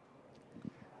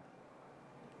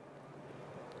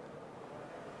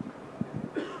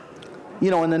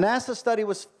you know, and the NASA study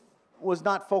was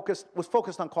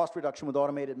focused on cost reduction with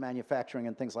automated manufacturing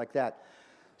and things like that.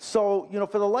 So, you know,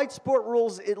 for the light sport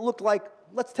rules, it looked like,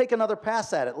 let's take another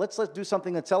pass at it. Let's do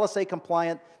something that's LSA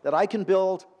compliant, that I can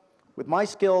build with my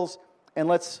skills, and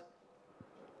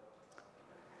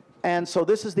so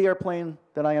this is the airplane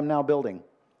that I am now building.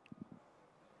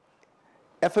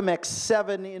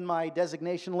 FMX7 in my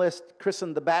designation list,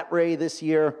 christened the Bat Ray this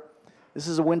year. This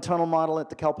is a wind tunnel model at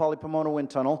the Cal Poly Pomona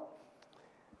Wind Tunnel.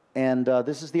 And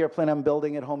this is the airplane I'm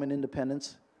building at home in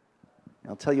Independence.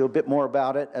 I'll tell you a bit more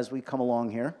about it as we come along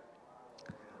here.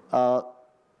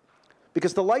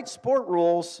 Because the light sport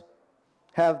rules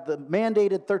have the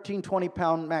mandated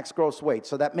 13-20-pound max gross weight.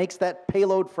 So that makes that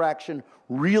payload fraction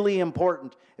really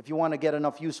important if you want to get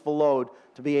enough useful load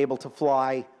to be able to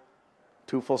fly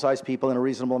 2 full-size people in a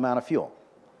reasonable amount of fuel.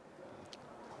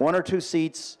 1 or 2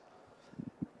 seats.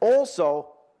 Also,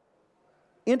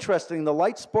 interesting, the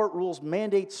light sport rules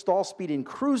mandate stall speed in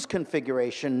cruise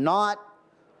configuration, not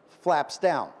flaps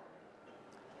down.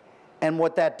 And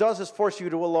what that does is force you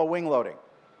to a low wing loading.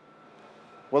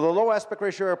 Well, the low aspect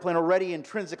ratio airplane already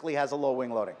intrinsically has a low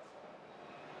wing loading.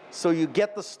 So you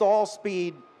get the stall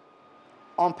speed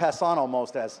en passant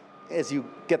almost as you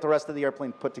get the rest of the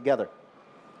airplane put together.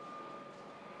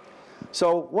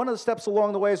 So one of the steps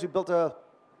along the way is we built a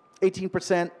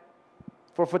 18%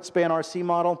 4-foot span RC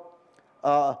model.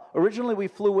 Originally we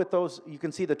flew with those, you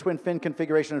can see the twin fin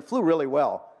configuration, and flew really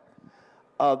well.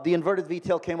 The inverted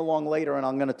V-tail came along later, and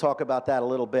I'm going to talk about that a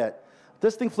little bit.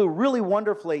 This thing flew really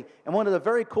wonderfully, and one of the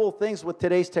very cool things with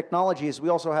today's technology is we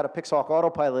also had a Pixhawk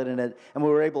autopilot in it, and we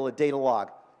were able to data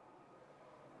log.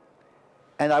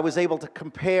 And I was able to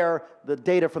compare the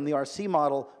data from the RC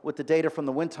model with the data from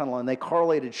the wind tunnel, and they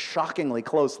correlated shockingly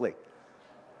closely.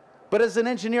 But as an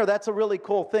engineer, that's a really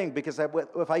cool thing, because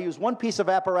if I use one piece of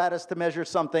apparatus to measure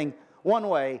something one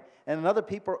way, and another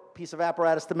piece of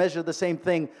apparatus to measure the same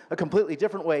thing a completely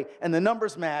different way, and the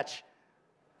numbers match,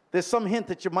 there's some hint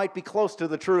that you might be close to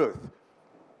the truth.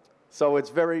 So it's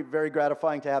very, very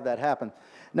gratifying to have that happen.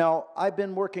 Now, I've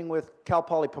been working with Cal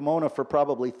Poly Pomona for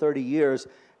probably 30 years,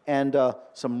 and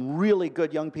some really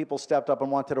good young people stepped up and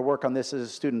wanted to work on this as a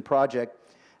student project.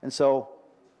 And so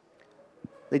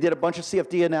they did a bunch of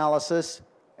CFD analysis,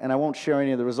 and I won't share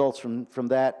any of the results from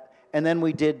that. And then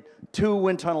we did 2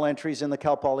 wind tunnel entries in the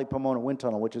Cal Poly Pomona wind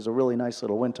tunnel, which is a really nice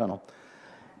little wind tunnel.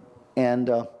 And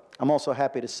I'm also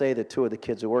happy to say that 2 of the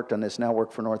kids who worked on this now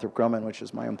work for Northrop Grumman, which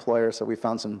is my employer, so we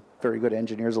found some very good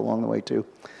engineers along the way too.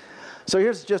 So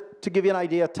here's just to give you an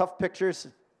idea, tough pictures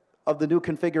of the new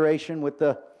configuration with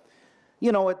the,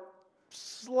 you know, it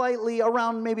slightly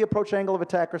around maybe approach angle of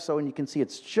attack or so, and you can see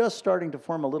it's just starting to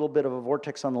form a little bit of a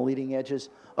vortex on the leading edges,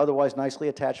 otherwise nicely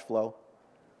attached flow.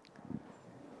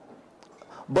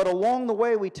 But along the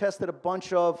way, we tested a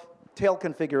bunch of tail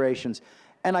configurations.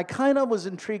 And I kind of was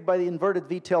intrigued by the inverted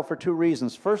V-tail for 2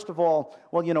 reasons. First of all,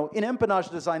 well, you know, in empennage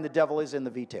design, the devil is in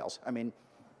the V-tails. I mean,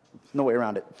 no way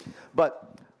around it.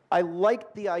 But I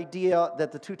liked the idea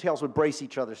that the 2 tails would brace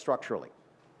each other structurally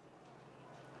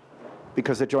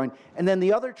because they join. And then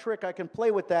the other trick I can play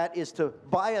with that is to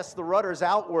bias the rudders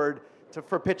outward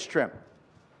for pitch trim.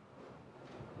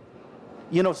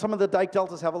 You know, some of the Dyke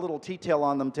Deltas have a little T-tail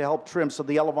on them to help trim so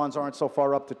the elevons aren't so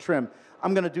far up to trim.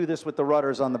 I'm going to do this with the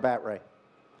rudders on the Bat Ray.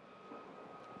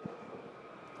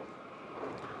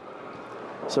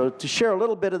 So to share a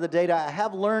little bit of the data, I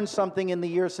have learned something in the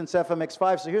years since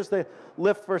FMX5. So here's the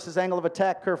lift versus angle of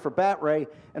attack curve for Bat Ray.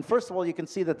 And first of all, you can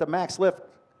see that the max lift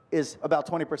is about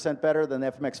 20% better than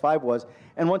the FMX5 was.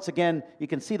 And once again, you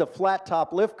can see the flat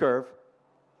top lift curve.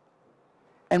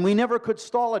 And we never could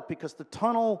stall it because the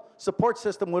tunnel support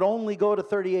system would only go to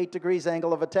 38 degrees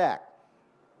angle of attack.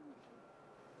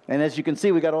 And as you can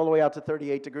see, we got all the way out to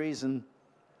 38 degrees, and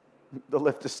the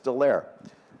lift is still there.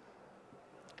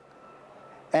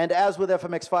 And as with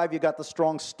FMX5, you got the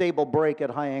strong, stable brake at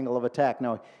high angle of attack.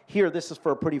 Now, here, this is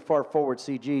for a pretty far forward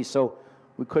CG, so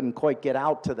we couldn't quite get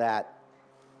out to that.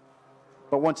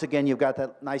 But once again, you've got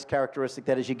that nice characteristic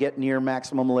that as you get near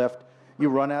maximum lift, you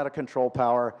run out of control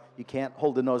power, you can't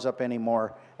hold the nose up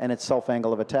anymore, and it's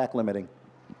self-angle of attack limiting.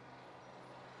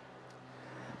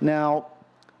 Now,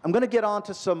 I'm going to get on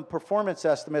to some performance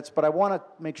estimates, but I want to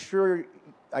make sure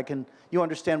you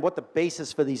understand what the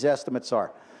basis for these estimates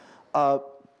are.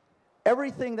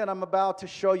 Everything that I'm about to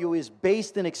show you is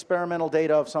based in experimental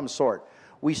data of some sort.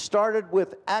 We started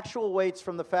with actual weights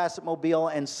from the Facet Mobile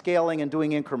and scaling and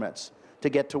doing increments to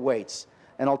get to weights.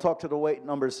 And I'll talk to the weight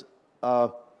numbers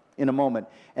in a moment.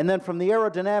 And then from the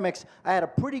aerodynamics, I had a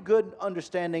pretty good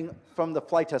understanding from the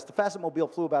flight test. The Facet Mobile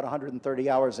flew about 130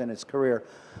 hours in its career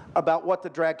about what the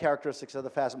drag characteristics of the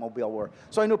Facet Mobile were.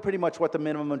 So I knew pretty much what the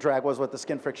minimum drag was, what the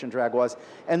skin friction drag was.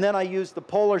 And then I used the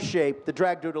polar shape, the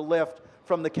drag due to lift,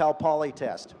 from the Cal Poly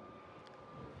test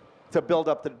to build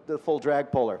up the full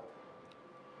drag polar.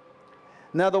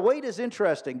 Now the weight is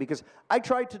interesting because I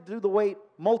tried to do the weight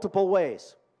multiple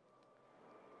ways.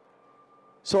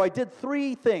 So I did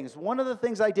 3 things. One of the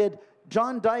things I did,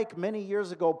 John Dyke many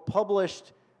years ago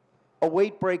published a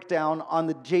weight breakdown on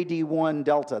the JD1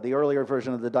 Delta, the earlier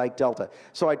version of the Dyke Delta.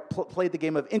 So I played the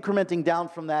game of incrementing down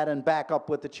from that and back up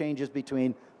with the changes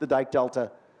between the Dyke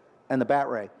Delta and the Bat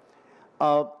Ray.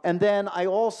 And then I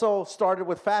also started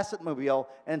with Facet Mobile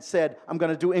and said, I'm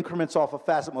going to do increments off of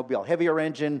Facet Mobile. Heavier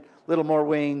engine, little more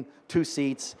wing, 2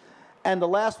 seats. And the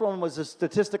last one was a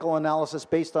statistical analysis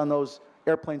based on those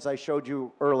airplanes I showed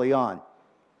you early on.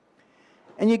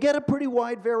 And you get a pretty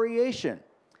wide variation.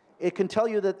 It can tell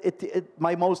you that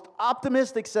my most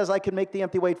optimistic says I can make the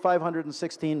empty weight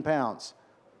 516 pounds.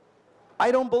 I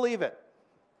don't believe it.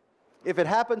 If it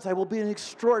happens, I will be an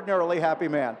extraordinarily happy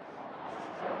man.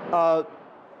 But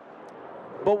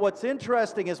what's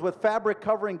interesting is with fabric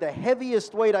covering, the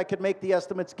heaviest weight I could make the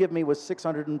estimates give me was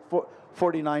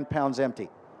 649 pounds empty.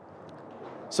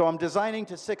 So I'm designing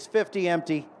to 650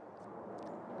 empty,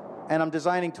 and I'm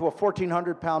designing to a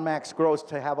 1,400-pound max gross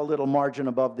to have a little margin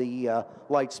above the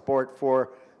light sport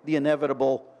for the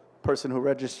inevitable person who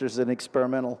registers an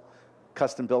experimental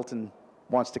custom built and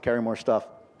wants to carry more stuff.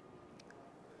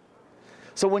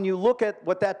 So when you look at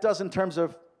what that does in terms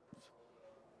of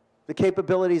the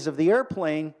capabilities of the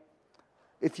airplane,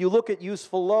 if you look at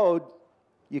useful load,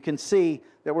 you can see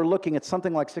that we're looking at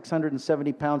something like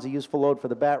 670 pounds of useful load for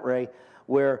the Bat Ray,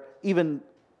 where even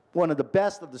one of the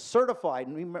best of the certified,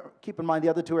 and keep in mind the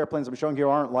other 2 airplanes I'm showing here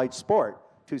aren't light sport,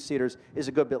 2-seaters, is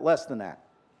a good bit less than that.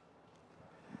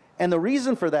 And the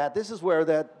reason for that, this is where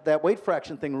that weight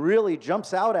fraction thing really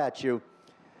jumps out at you.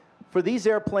 For these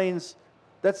airplanes,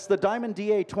 that's the Diamond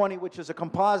DA-20, which is a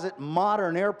composite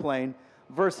modern airplane,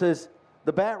 versus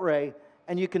the Bat Ray,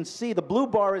 and you can see the blue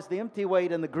bar is the empty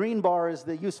weight and the green bar is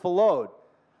the useful load.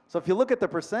 So if you look at the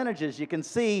percentages, you can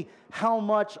see how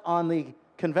much on the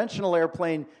conventional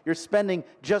airplane you're spending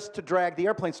just to drag the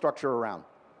airplane structure around.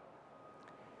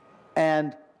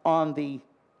 And on the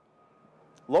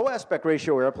low aspect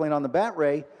ratio airplane, on the Bat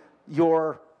Ray,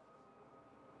 you're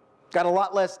got a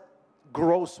lot less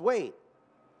gross weight.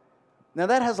 Now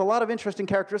that has a lot of interesting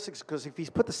characteristics, because if you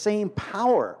put the same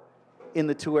power in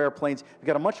the 2 airplanes, you've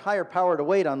got a much higher power to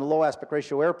weight on the low aspect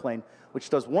ratio airplane, which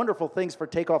does wonderful things for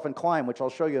takeoff and climb, which I'll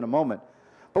show you in a moment.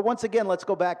 But once again, let's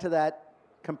go back to that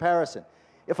comparison.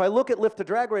 If I look at lift to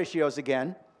drag ratios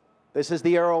again, this is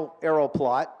the aero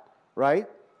plot, right?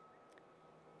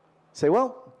 Say,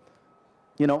 well,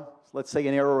 you know, let's say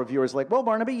an aero reviewer is like, well,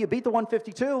 Barnaby, you beat the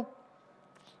 152,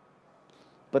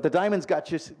 but the Diamond's got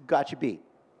you beat.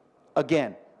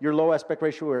 Again, your low aspect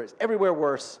ratio is everywhere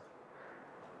worse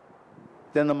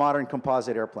than the modern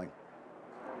composite airplane.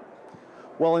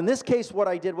 Well, in this case, what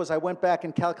I did was I went back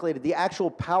and calculated the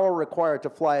actual power required to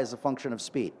fly as a function of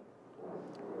speed.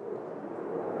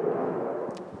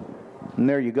 And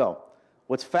there you go.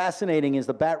 What's fascinating is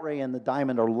the Bat Ray and the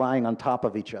Diamond are lying on top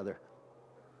of each other,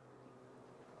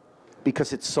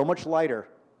 because it's so much lighter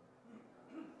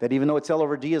that even though its L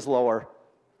over D is lower,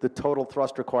 the total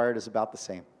thrust required is about the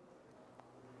same.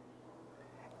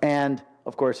 And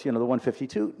of course, you know, the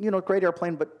 152, you know, great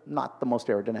airplane, but not the most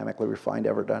aerodynamically refined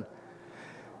ever done.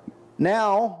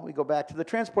 Now, we go back to the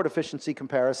transport efficiency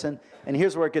comparison, and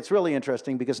here's where it gets really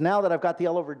interesting, because now that I've got the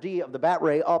L over D of the Bat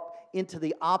Ray up into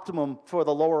the optimum for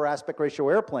the lower aspect ratio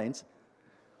airplanes,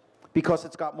 because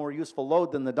it's got more useful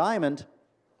load than the Diamond,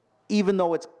 even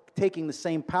though it's taking the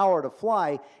same power to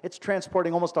fly, it's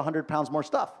transporting almost 100 pounds more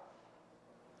stuff.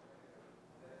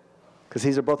 Because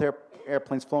these are both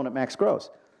airplanes flown at max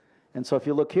gross. And so if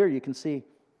you look here, you can see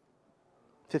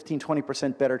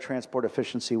 15–20% better transport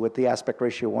efficiency with the aspect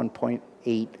ratio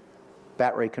 1.8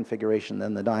 Bat Ray configuration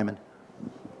than the Diamond.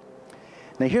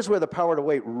 Now here's where the power to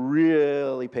weight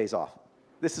really pays off.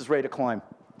 This is rate of climb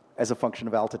as a function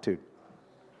of altitude.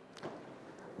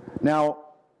 Now,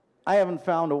 I haven't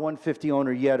found a 150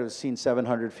 owner yet who's seen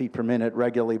 700 feet per minute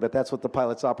regularly, but that's what the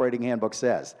pilot's operating handbook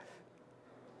says.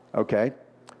 Okay?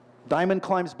 Diamond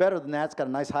climbs better than that. It's got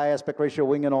a nice high aspect ratio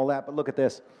wing and all that, but look at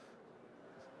this.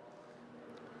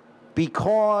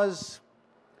 Because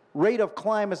rate of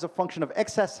climb is a function of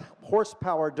excess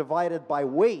horsepower divided by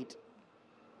weight,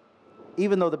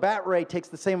 even though the Bat Ray takes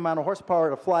the same amount of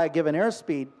horsepower to fly a given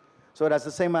airspeed, so it has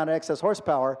the same amount of excess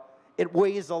horsepower, it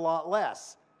weighs a lot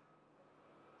less.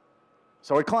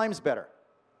 So it climbs better.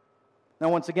 Now,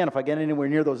 once again, if I get anywhere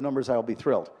near those numbers, I'll be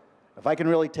thrilled. If I can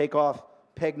really take off,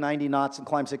 peg 90 knots, and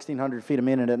climb 1,600 feet a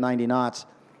minute at 90 knots,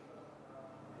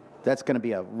 that's going to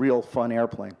be a real fun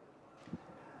airplane.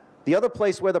 The other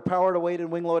place where the power to weight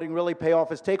and wing loading really pay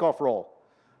off is takeoff roll.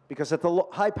 Because at the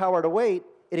high power to weight,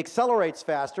 it accelerates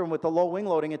faster, and with the low wing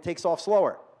loading, it takes off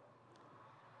slower.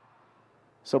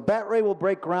 So Bat Ray will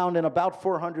break ground in about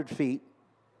 400 feet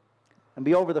and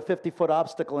be over the 50-foot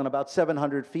obstacle in about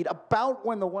 700 feet, about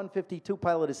when the 152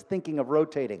 pilot is thinking of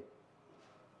rotating.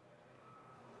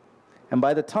 And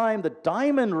by the time the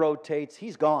Diamond rotates,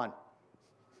 he's gone.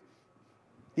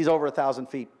 He's over 1,000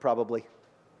 feet, probably.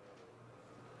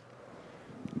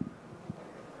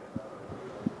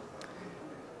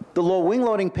 The low wing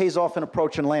loading pays off in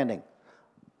approach and landing.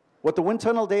 What the wind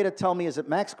tunnel data tell me is at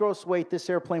max gross weight, this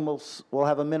airplane will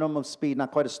have a minimum speed,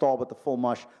 not quite a stall, but the full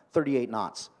mush, 38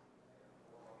 knots.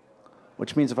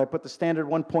 Which means if I put the standard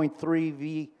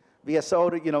 1.3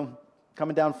 VSO to, you know,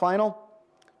 coming down final,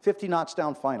 50 knots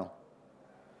down final.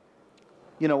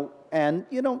 You know, and,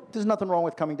 you know, there's nothing wrong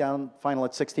with coming down final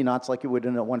at 60 knots like you would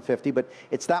in a 150, but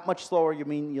it's that much slower. You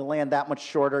mean you land that much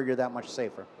shorter, you're that much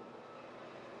safer.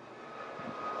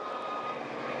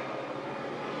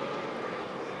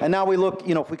 And now we look,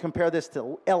 you know, if we compare this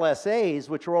to LSAs,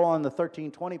 which are all on the 13,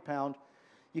 20 pound,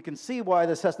 you can see why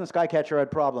the Cessna Skycatcher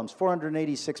had problems.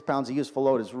 486 pounds of useful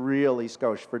load is really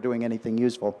skosh for doing anything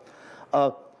useful.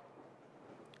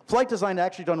 Flight design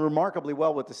actually done remarkably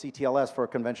well with the CTLS for a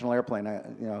conventional airplane.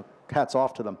 You know, hats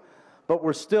off to them. But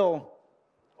we're still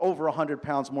over 100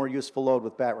 pounds more useful load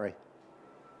with bat ray.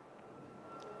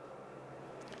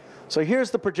 So here's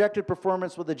the projected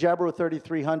performance with the Jabiru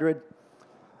 3300.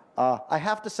 I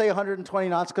have to say 120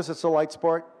 knots because it's a light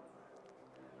sport,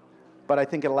 but I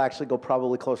think it'll actually go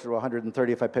probably closer to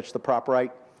 130 if I pitch the prop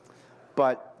right.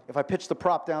 But if I pitch the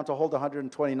prop down to hold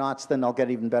 120 knots, then I'll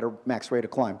get even better max rate of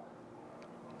climb.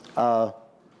 But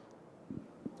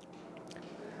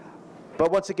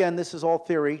once again, this is all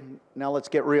theory. Now let's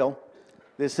get real.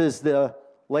 This is the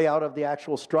layout of the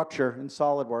actual structure in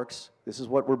SolidWorks. This is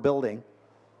what we're building.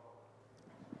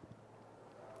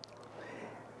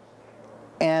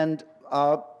 And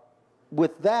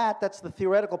with that, that's the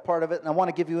theoretical part of it, and I want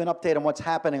to give you an update on what's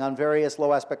happening on various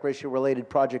low aspect ratio related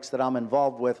projects that I'm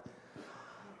involved with.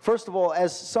 First of all,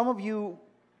 as some of you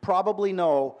probably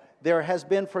know, there has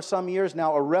been for some years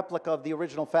now a replica of the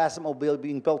original Facet Mobile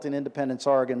being built in Independence,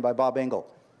 Oregon by Bob Engel.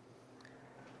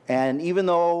 And even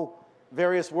though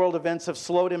various world events have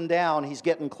slowed him down, he's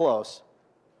getting close.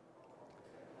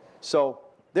 So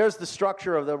there's the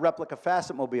structure of the replica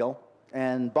Facet Mobile.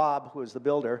 And Bob, who is the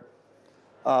builder,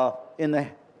 in the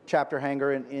chapter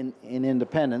hangar in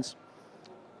Independence.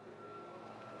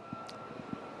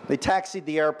 They taxied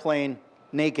the airplane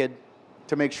naked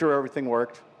to make sure everything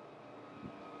worked.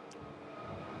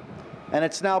 And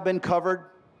it's now been covered.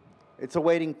 It's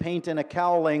awaiting paint and a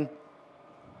cowling.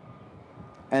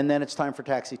 And then it's time for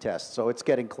taxi tests, so it's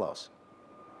getting close.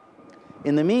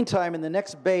 In the meantime, in the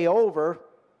next bay over,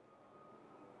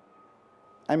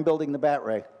 I'm building the bat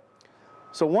ray.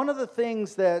 So one of the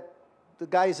things that the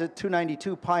guys at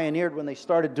 292 pioneered when they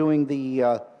started doing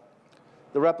the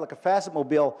replica Facet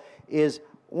Mobile is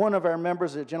one of our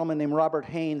members, a gentleman named Robert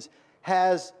Haynes,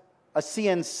 has a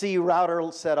CNC router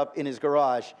set up in his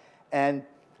garage and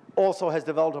also has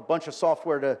developed a bunch of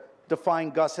software to define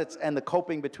gussets and the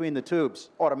coping between the tubes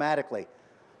automatically.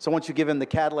 So once you give him the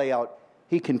CAD layout,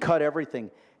 he can cut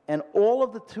everything. And all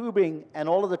of the tubing and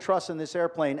all of the truss in this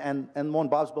airplane, and one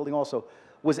Bob's building also,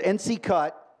 was NC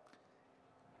cut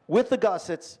with the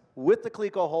gussets, with the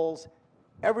Cleco holes,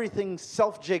 everything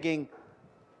self-jigging,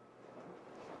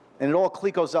 and it all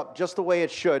Clecos up just the way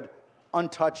it should,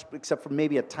 untouched, except for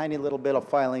maybe a tiny little bit of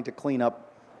filing to clean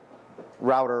up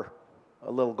router,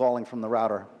 a little galling from the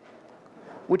router,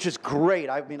 which is great.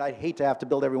 I mean, I'd hate to have to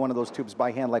build every one of those tubes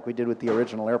by hand like we did with the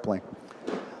original airplane.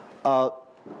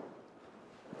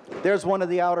 There's one of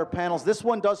the outer panels. This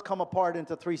one does come apart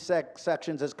into three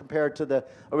sections as compared to the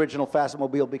original Facet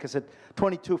Mobile because at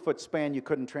 22-foot span, you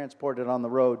couldn't transport it on the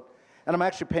road. And I'm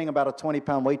actually paying about a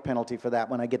 20-pound weight penalty for that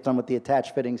when I get done with the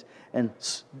attached fittings and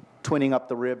twinning up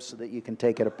the ribs so that you can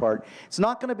take it apart. It's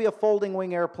not going to be a folding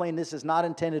wing airplane. This is not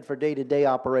intended for day-to-day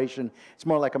operation. It's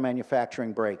more like a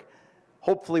manufacturing break.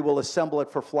 Hopefully, we'll assemble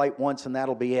it for flight once, and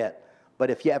that'll be it.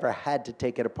 But if you ever had to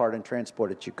take it apart and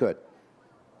transport it, you could.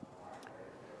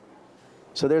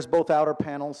 So there's both outer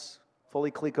panels,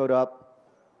 fully Clecoed up.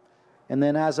 And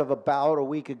then as of about a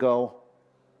week ago,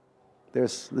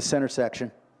 there's the center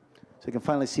section. So you can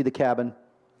finally see the cabin.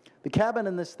 The cabin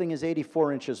in this thing is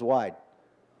 84 inches wide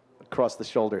across the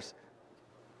shoulders.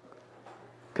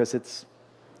 Because it's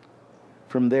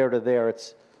from there to there,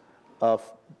 it's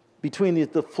between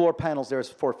the floor panels, there's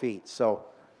 4 feet. So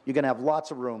you're going to have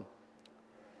lots of room.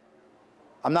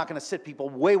 I'm not going to sit people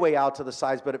way, way out to the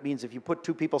sides, but it means if you put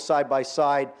 2 people side by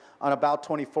side on about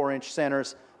 24-inch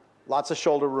centers, lots of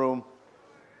shoulder room,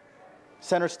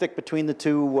 center stick between the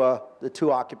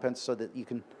two occupants so that you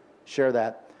can share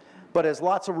that. But there's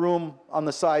lots of room on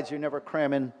the sides. You're never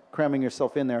cramming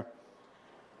yourself in there.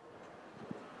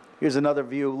 Here's another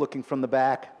view looking from the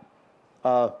back.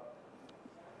 The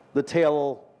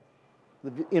tail,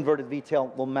 the inverted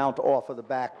V-tail will mount off of the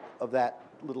back of that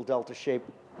little delta shape.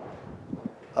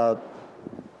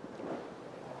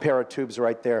 Pair of tubes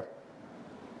right there.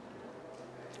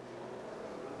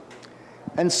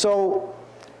 And so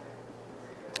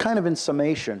kind of in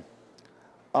summation,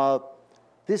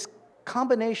 this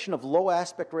combination of low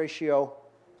aspect ratio,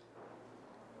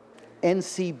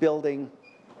 NC building,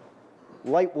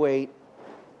 lightweight,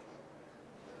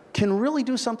 can really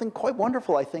do something quite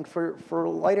wonderful, I think, for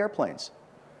light airplanes.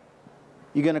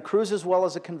 You're going to cruise as well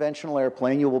as a conventional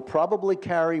airplane. You will probably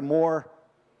carry more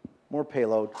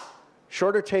payload,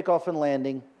 shorter takeoff and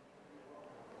landing,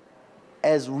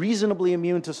 as reasonably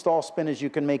immune to stall spin as you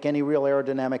can make any real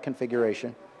aerodynamic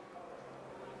configuration,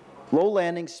 low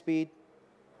landing speed,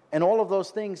 and all of those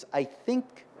things, I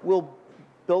think, will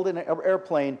build an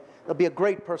airplane. It'll be a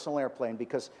great personal airplane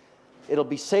because it'll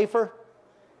be safer,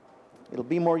 it'll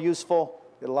be more useful,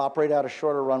 it'll operate out of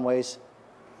shorter runways,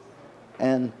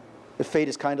 and the fate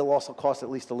is kind, it'll also cost at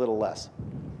least a little less.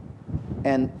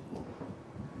 And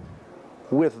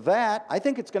with that, I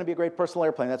think it's going to be a great personal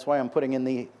airplane. That's why I'm putting in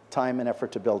the time and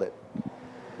effort to build it.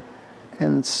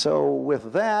 And so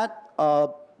with that,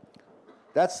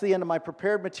 that's the end of my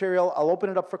prepared material. I'll open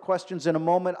it up for questions in a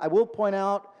moment. I will point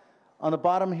out on the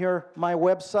bottom here my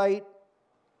website,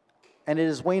 and it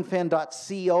is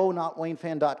wainfan.co, not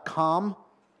wainfan.com.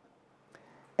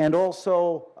 And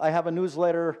also, I have a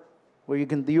newsletter where you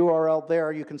can, the URL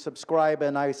there, you can subscribe,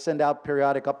 and I send out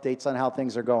periodic updates on how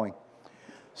things are going.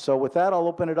 So with that, I'll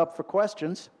open it up for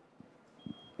questions.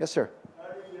 Yes, sir? How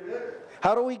do you get in it?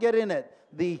 How do we get in it?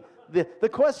 The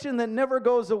question that never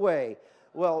goes away.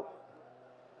 Well,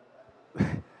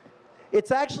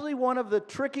 it's actually one of the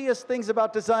trickiest things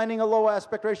about designing a low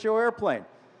aspect ratio airplane.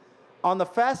 On the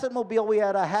Facet Mobile, we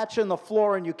had a hatch in the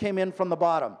floor and you came in from the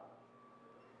bottom.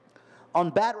 On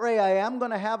Bat Ray, I am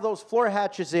going to have those floor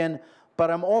hatches in,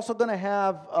 but I'm also going to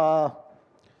have,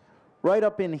 right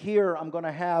up in here, I'm going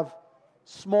to have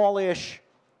smallish,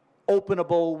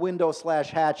 openable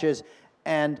window/hatches.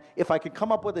 And if I could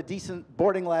come up with a decent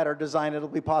boarding ladder design, it'll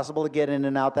be possible to get in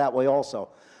and out that way also.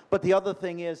 But the other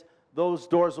thing is, those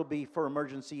doors will be for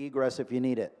emergency egress if you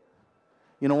need it.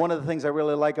 You know, one of the things I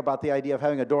really like about the idea of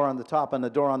having a door on the top and a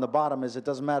door on the bottom is it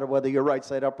doesn't matter whether you're right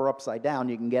side up or upside down,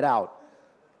 you can get out.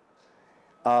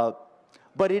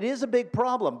 But it is a big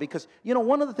problem because, you know,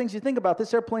 one of the things you think about,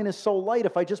 this airplane is so light,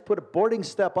 if I just put a boarding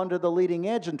step under the leading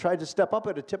edge and tried to step up,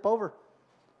 it'd tip over.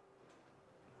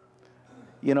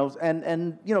 You know,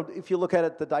 and you know, if you look at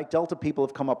it, the Dyke Delta people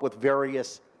have come up with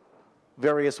various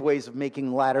ways of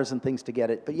making ladders and things to get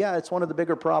it. But yeah, it's one of the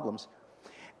bigger problems.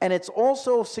 And it's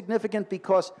also significant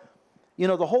because, you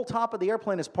know, the whole top of the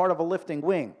airplane is part of a lifting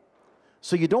wing.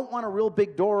 So you don't want a real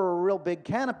big door or a real big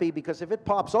canopy because if it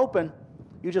pops open,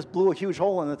 you just blew a huge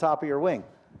hole in the top of your wing.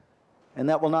 And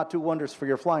that will not do wonders for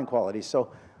your flying quality.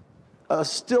 So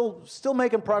still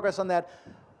making progress on that.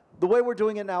 The way we're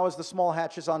doing it now is the small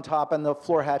hatches on top and the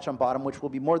floor hatch on bottom, which will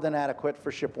be more than adequate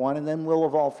for ship one, and then we'll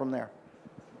evolve from there.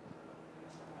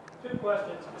 Two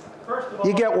questions. First of all,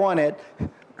 you get one, Ed.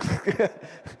 1.5.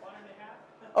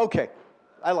 Okay,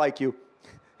 I like you.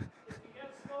 If you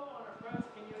get slow on approach,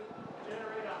 can you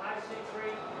generate a high sink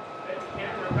rate that you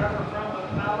can't recover from with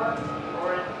power,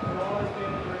 or you'll always be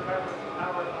able to recover from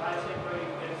power with a high sink rate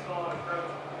if you get slow on approach?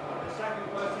 The second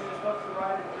question is, what's the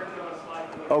ride and turbulence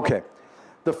like? Okay.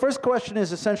 The first question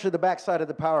is essentially the backside of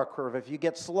the power curve. If you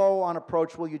get slow on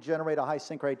approach, will you generate a high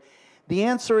sink rate? The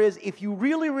answer is, if you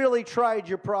really, really tried,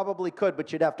 you probably could,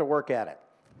 but you'd have to work at it.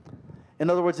 In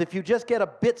other words, if you just get a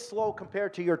bit slow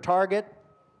compared to your target,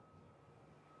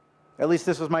 at least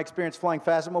this was my experience flying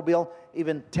Facet Mobile,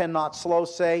 even 10 knots slow,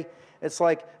 say, it's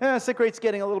like, sink rate's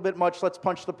getting a little bit much, let's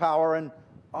punch the power and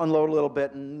unload a little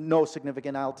bit, and no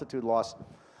significant altitude loss.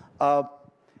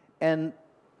 And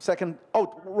second,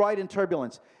 ride in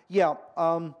turbulence. Yeah,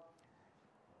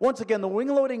 once again, the wing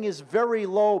loading is very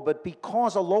low, but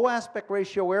because a low aspect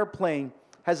ratio airplane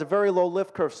has a very low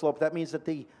lift curve slope, that means that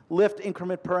the lift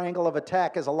increment per angle of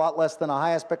attack is a lot less than a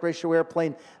high aspect ratio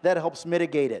airplane. That helps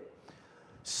mitigate it.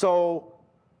 So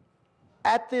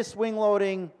at this wing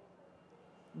loading,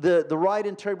 the ride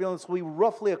in turbulence will be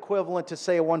roughly equivalent to,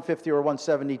 say, a 150 or a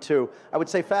 172. I would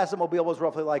say Facet Mobile was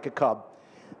roughly like a Cub.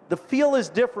 The feel is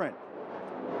different.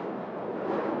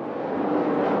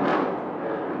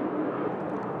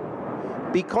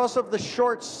 Because of the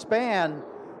short span,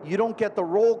 you don't get the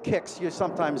roll kicks you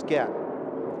sometimes get.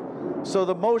 So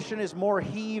the motion is more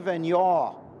heave and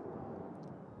yaw.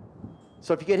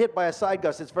 So if you get hit by a side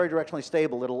gust, it's very directionally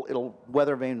stable. It'll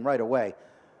weather vane right away,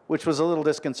 which was a little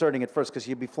disconcerting at first because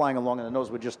you'd be flying along and the nose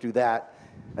would just do that.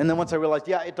 And then once I realized,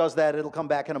 yeah, it does that, it'll come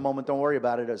back in a moment, don't worry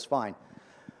about it, it's fine.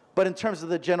 But in terms of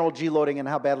the general G loading and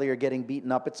how badly you're getting beaten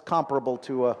up, it's comparable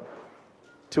to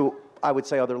I would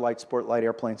say, other light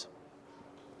airplanes.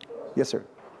 Yes, sir.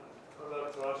 What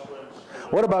about crosswinds?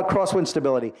 What about crosswind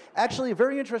stability? Actually, a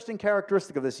very interesting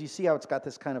characteristic of this, you see how it's got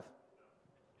this kind of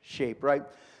shape, right?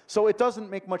 So it doesn't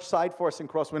make much side force in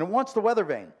crosswind. It wants the weather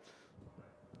vane.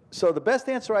 So the best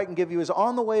answer I can give you is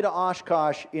on the way to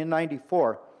Oshkosh in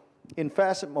 '94, in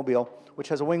Facetmobile, which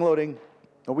has a wing loading,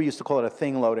 or we used to call it a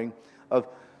thing loading, of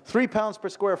 3 pounds per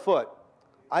square foot.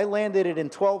 I landed it in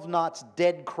 12 knots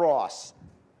dead cross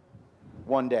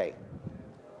one day.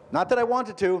 Not that I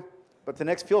wanted to, but the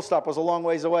next fuel stop was a long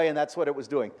ways away, and that's what it was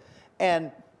doing.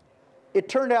 And it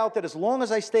turned out that as long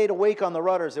as I stayed awake on the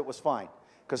rudders, it was fine.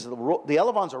 Because the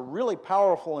elevons are really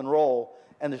powerful in roll,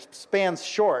 and the span's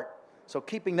short, so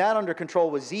keeping that under control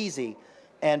was easy.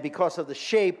 And because of the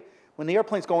shape, when the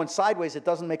airplane's going sideways, it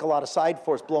doesn't make a lot of side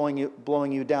force blowing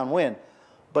you downwind,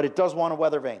 but it does want a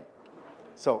weather vane.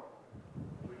 So.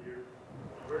 Would your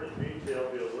inverted V-tail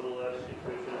be a little less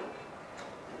efficient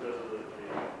because of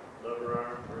the lever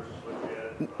arm versus what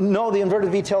you had? No, the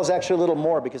inverted V-tail is actually a little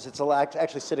more because it's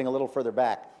actually sitting a little further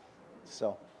back.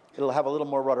 So it'll have a little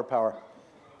more rudder power.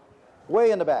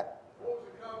 Way in the back. What was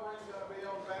the covering going to be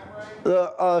on that ring?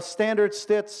 The standard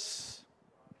Stitz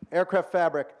aircraft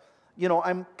fabric. You know,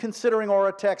 I'm considering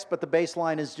Oratex, but the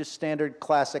baseline is just standard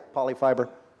classic polyfiber.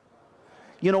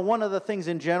 You know, one of the things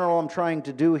in general I'm trying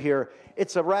to do here,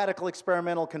 it's a radical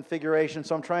experimental configuration,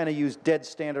 so I'm trying to use dead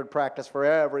standard practice for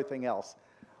everything else.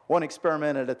 One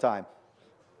experiment at a time.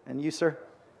 And you, sir?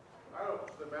 I don't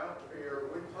know, the mount for your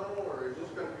wind tunnel, or is this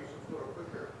going to be some sort of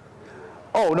quicker?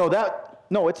 Oh,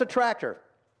 no, it's a tractor.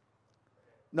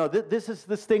 No, this is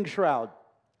the sting shroud.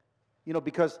 You know,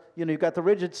 because, you know, you've got the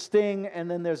rigid sting, and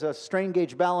then there's a strain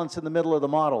gauge balance in the middle of the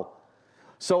model.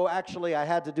 So actually, I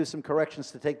had to do some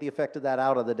corrections to take the effect of that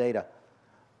out of the data.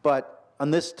 But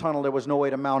on this tunnel, there was no way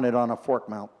to mount it on a fork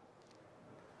mount.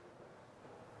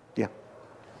 Yeah.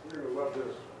 You love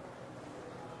this.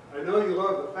 I know you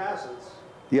love the facets.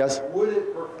 Yes? Would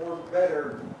it perform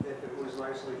better if it was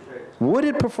nicely shaped? Would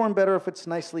it perform better if it's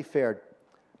nicely fared?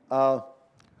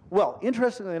 Well,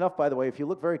 interestingly enough, by the way, if you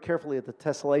look very carefully at the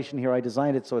tessellation here, I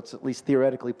designed it so it's at least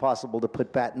theoretically possible to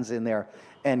put battens in there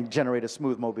and generate a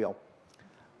smooth mobile.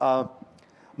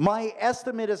 My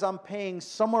estimate is I'm paying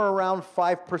somewhere around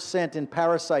 5% in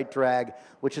parasite drag,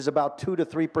 which is about 2 to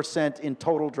 3% in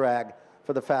total drag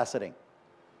for the faceting.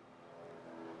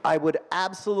 I would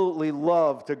absolutely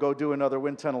love to go do another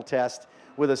wind tunnel test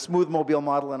with a smooth mobile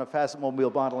model and a facet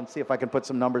mobile model and see if I can put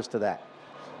some numbers to that.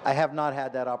 I have not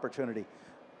had that opportunity.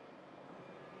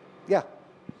 Yeah.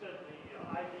 You said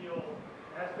the ideal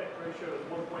aspect ratio is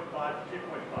 1.5 to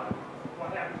 2.5.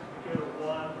 What happens if you go to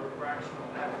 1 or fractional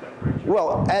aspect ratio?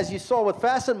 Well, as you saw with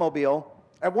Facet Mobile,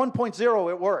 at 1.0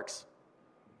 it works.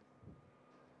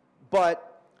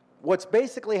 But what's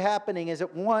basically happening is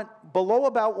below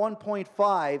about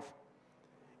 1.5,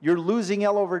 you're losing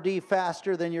L over D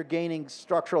faster than you're gaining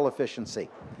structural efficiency.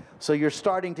 So you're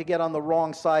starting to get on the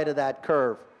wrong side of that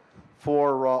curve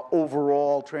for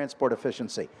overall transport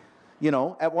efficiency. You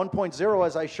know, at 1.0,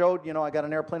 as I showed, you know, I got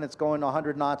an airplane that's going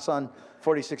 100 knots on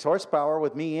 46 horsepower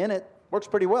with me in it. Works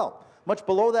pretty well. Much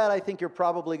below that, I think you're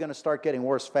probably going to start getting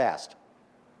worse fast.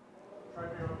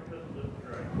 Primarily because of the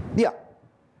drag. Yeah.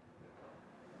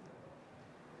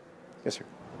 Yes, sir.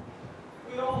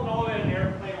 We all know that an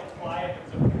airplane will fly if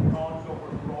it's a few pounds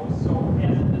over gross. So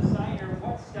as a designer,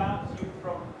 what stops you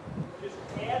from just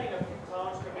adding a few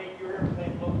pounds to make your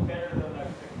airplane look better than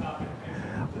the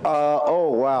competition? Oh,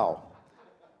 wow.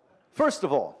 First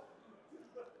of all,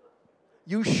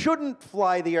 you shouldn't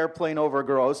fly the airplane over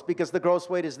gross because the gross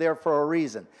weight is there for a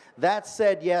reason. That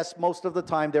said, yes, most of the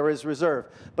time there is reserve.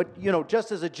 But, you know,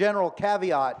 just as a general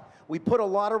caveat, we put a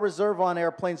lot of reserve on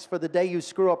airplanes for the day you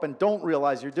screw up and don't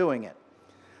realize you're doing it.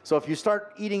 So if you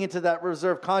start eating into that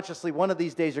reserve consciously, one of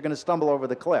these days you're going to stumble over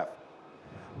the cliff.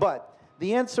 But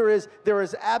the answer is there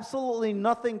is absolutely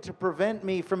nothing to prevent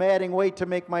me from adding weight to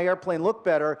make my airplane look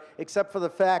better, except for the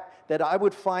fact that I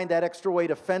would find that extra weight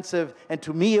offensive, and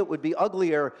to me it would be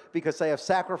uglier because I have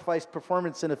sacrificed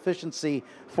performance and efficiency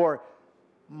for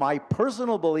my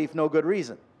personal belief, no good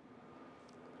reason.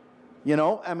 You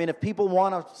know, I mean, if people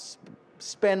want to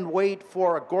spend weight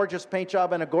for a gorgeous paint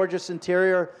job and a gorgeous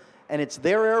interior, and it's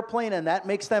their airplane and that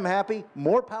makes them happy,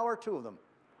 more power to them.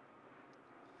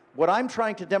 What I'm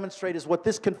trying to demonstrate is what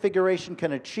this configuration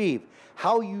can achieve.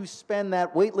 How you spend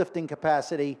that weightlifting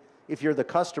capacity, if you're the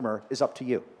customer, is up to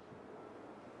you.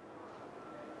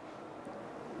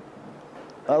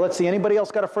 Let's see, anybody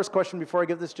else got a first question before I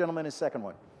give this gentleman his second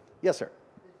one? Yes, sir.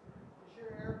 Is your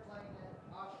airplane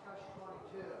at Oshkosh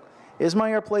 22? Is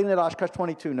my airplane at Oshkosh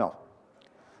 22? No.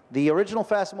 The original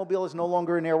Facetmobile is no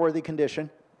longer in airworthy condition,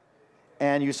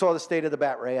 and you saw the state of the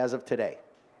bat ray as of today.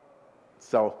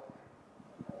 So,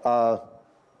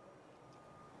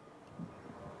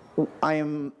 I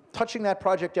am touching that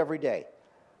project every day.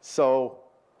 So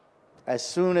as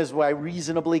soon as I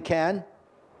reasonably can,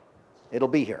 it'll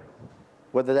be here.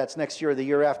 Whether that's next year or the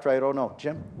year after, I don't know.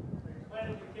 Jim?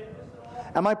 Planning to kit this at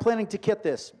all? Am I planning to kit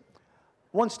this?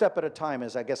 One step at a time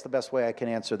is, I guess, the best way I can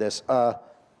answer this.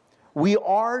 We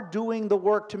are doing the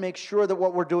work to make sure that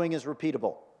what we're doing is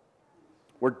repeatable.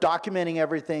 We're documenting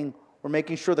everything. We're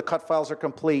making sure the cut files are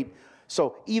complete.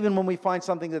 So even when we find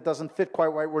something that doesn't fit quite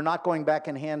right, we're not going back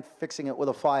and hand fixing it with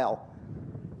a file.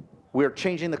 We're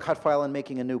changing the cut file and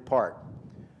making a new part.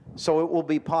 So it will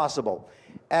be possible.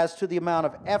 As to the amount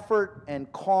of effort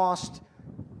and cost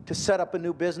to set up a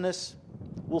new business,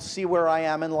 we'll see where I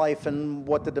am in life and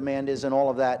what the demand is and all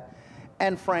of that.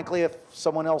 And frankly, if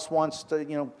someone else wants to,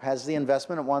 you know, has the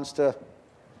investment and wants to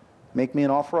make me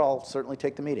an offer, I'll certainly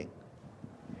take the meeting.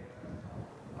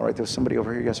 All right, there's somebody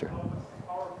over here. Yes, sir.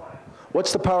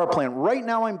 What's the power plant? Right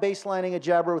now I'm baselining a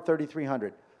Jabbro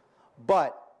 3300.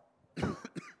 But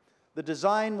the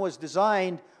design was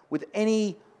designed with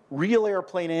any real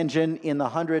airplane engine in the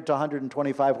 100 to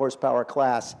 125 horsepower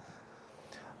class.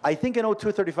 I think an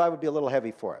 0235 would be a little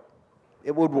heavy for it.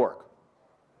 It would work.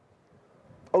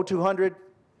 0200,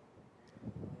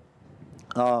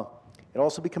 it'd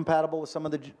also be compatible with some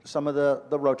of the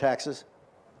Rotaxes.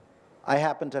 I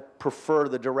happen to prefer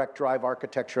the direct drive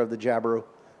architecture of the Jabbro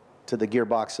to the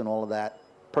gearbox and all of that.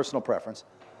 Personal preference.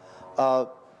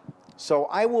 So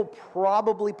I will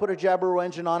probably put a Jabbro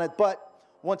engine on it, but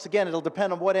once again, it'll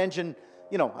depend on what engine,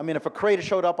 you know, I mean, if a Creta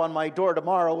showed up on my door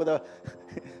tomorrow with a,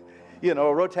 you know,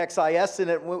 a Rotax IS in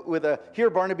it with a, here,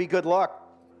 Barnaby, good luck,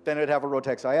 then it'd have a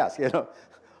Rotax IS, you know,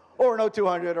 or an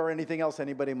 0200 or anything else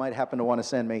anybody might happen to want to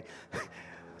send me.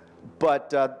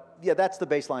 But, yeah, that's the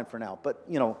baseline for now. But,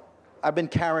 you know, I've been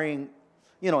carrying,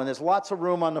 you know, and there's lots of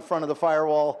room on the front of the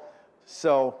firewall,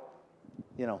 so,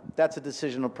 you know, that's a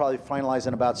decision we'll probably finalize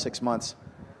in about 6 months.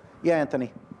 Yeah, Anthony?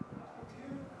 If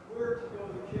you were to go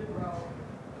the kit route,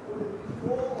 would it be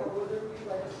full or would it be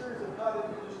like a series of cottage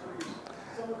industries?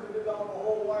 Someone could develop a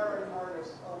whole wiring harness,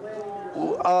 a landing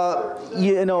gear system.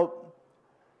 You know,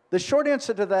 the short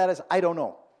answer to that is I don't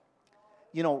know.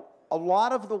 You know, a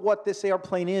lot of what this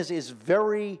airplane is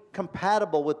very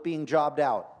compatible with being jobbed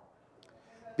out.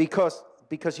 Because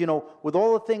you know, with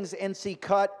all the things NC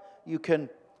cut, you can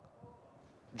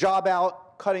job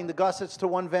out cutting the gussets to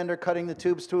one vendor, cutting the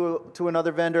tubes to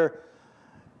another vendor.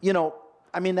 You know,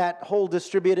 I mean, that whole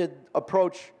distributed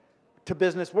approach to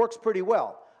business works pretty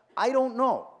well. I don't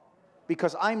know,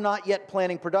 because I'm not yet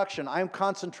planning production. I'm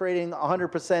concentrating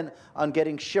 100% on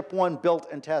getting ship one built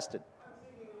and tested. I'm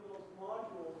thinking of those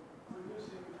modules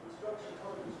producing construction, how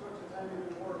the construction time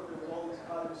even work with all this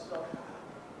cottage stuff.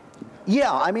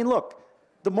 Yeah, I mean, look,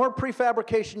 the more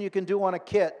prefabrication you can do on a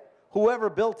kit, whoever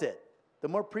built it, the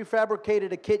more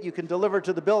prefabricated a kit you can deliver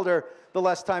to the builder, the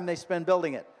less time they spend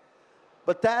building it.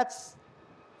 But that's,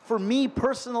 for me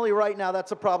personally right now,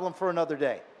 that's a problem for another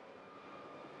day.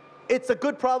 It's a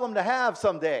good problem to have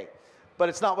someday, but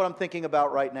it's not what I'm thinking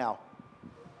about right now.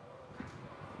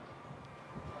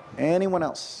 Anyone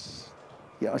else?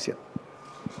 Yes, yeah.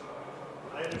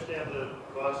 I understand the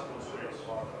cost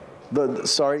constraints.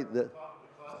 Sorry, The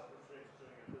cost constraints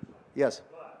doing it this way. yes.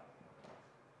 But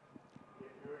if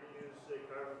you were to use, say,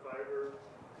 carbon fiber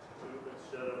tube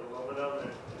instead of aluminum,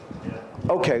 and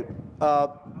Okay,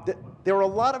 there are a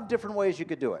lot of different ways you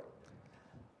could do it.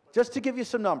 Just to give you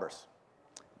some numbers,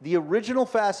 the original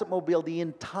Facet Mobile, the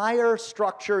entire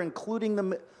structure, including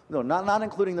the, no, not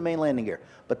including the main landing gear,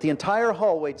 but the entire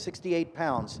hull weighed 68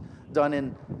 pounds, done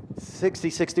in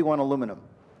 61 aluminum.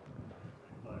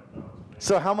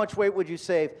 So how much weight would you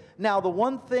save? Now, the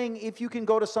one thing, if you can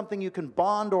go to something you can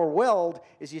bond or weld,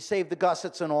 is you save the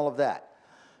gussets and all of that.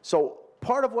 So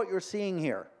part of what you're seeing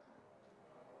here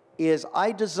is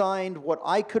I designed what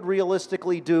I could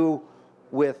realistically do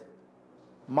with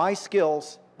my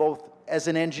skills, both as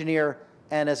an engineer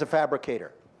and as a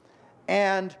fabricator.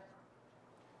 And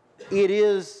it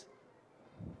is,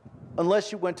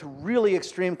 unless you went to really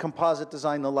extreme composite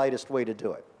design, the lightest way to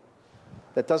do it.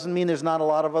 That doesn't mean there's not a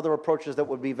lot of other approaches that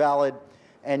would be valid.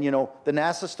 And, you know, the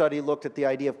NASA study looked at the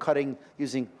idea of cutting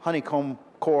using honeycomb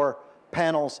core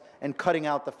panels and cutting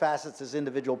out the facets as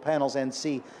individual panels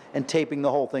NC and taping the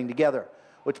whole thing together,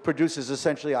 which produces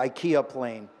essentially an IKEA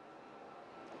plane.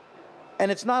 And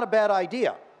it's not a bad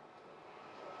idea.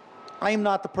 I am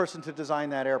not the person to design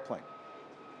that airplane.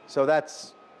 So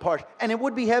that's part, and it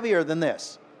would be heavier than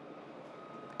this.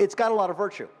 It's got a lot of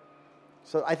virtue.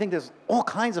 So I think there's all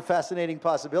kinds of fascinating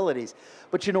possibilities.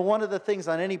 But you know, one of the things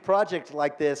on any project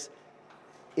like this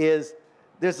is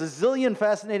there's a zillion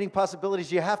fascinating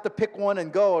possibilities. You have to pick one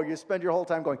and go, or you spend your whole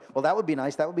time going, well, that would be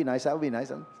nice, that would be nice, that would be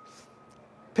nice. And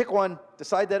pick one,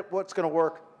 decide that what's going to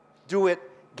work, do it,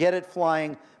 get it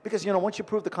flying. Because, you know, once you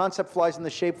prove the concept flies and the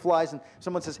shape flies, and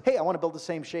someone says, hey, I want to build the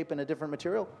same shape in a different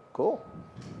material, cool,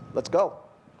 let's go.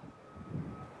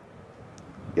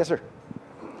 Yes, sir.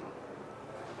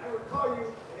 I recall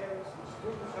you having some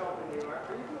students helping you. Are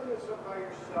you doing this by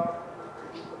yourself? Or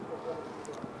are you with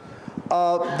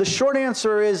other people? The short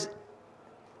answer is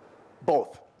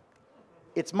both.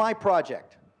 It's my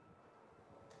project.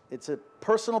 It's a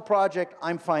personal project.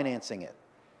 I'm financing it.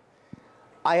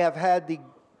 I have had the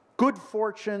good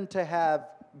fortune to have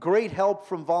great help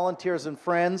from volunteers and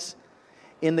friends.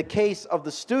 In the case of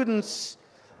the students,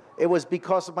 it was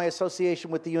because of my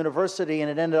association with the university, and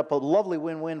it ended up a lovely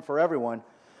win-win for everyone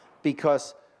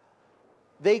because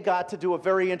they got to do a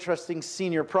very interesting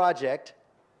senior project.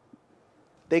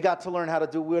 They got to learn how to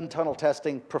do wind tunnel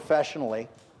testing professionally.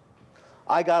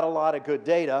 I got a lot of good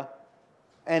data,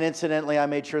 and incidentally, I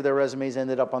made sure their resumes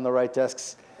ended up on the right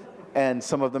desks, and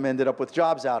some of them ended up with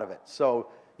jobs out of it. So,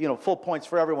 you know, full points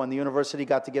for everyone. The university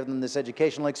got to give them this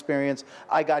educational experience.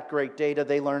 I got great data.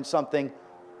 They learned something.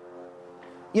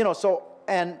 You know, so,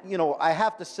 and, you know, I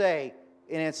have to say,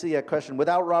 in answer to your question,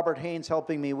 without Robert Haynes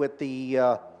helping me with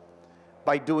the,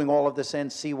 by doing all of this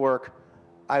NC work,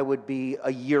 I would be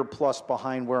a year plus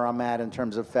behind where I'm at in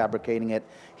terms of fabricating it.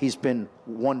 He's been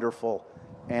wonderful.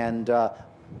 And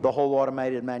the whole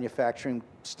automated manufacturing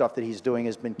stuff that he's doing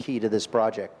has been key to this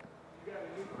project. You got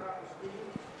a new crop of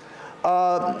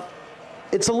students?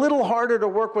 It's a little harder to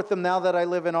work with them now that I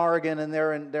live in Oregon and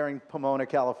they're in Pomona,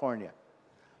 California.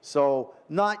 So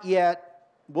not yet,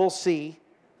 we'll see.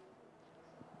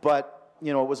 But,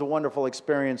 you know, it was a wonderful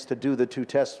experience to do the two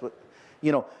tests.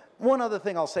 You know, one other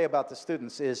thing I'll say about the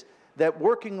students is that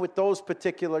working with those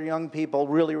particular young people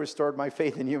really restored my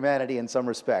faith in humanity in some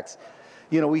respects.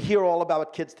 You know, we hear all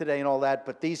about kids today and all that,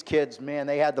 but these kids, man,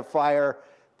 they had the fire,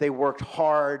 they worked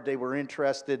hard, they were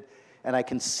interested, and I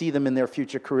can see them in their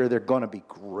future career. They're going to be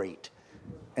great.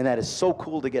 And that is so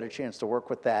cool to get a chance to work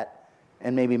with that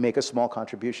and maybe make a small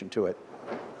contribution to it.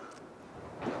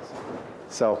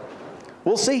 So,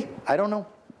 we'll see. I don't know.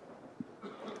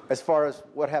 As far as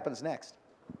what happens next.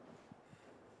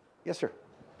 Yes, sir.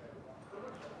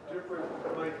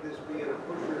 Different might this be in a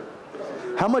pusher?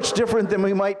 How much different than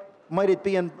might it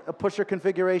be in a pusher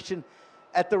configuration?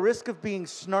 At the risk of being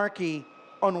snarky,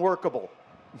 unworkable.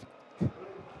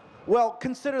 Well,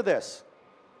 consider this.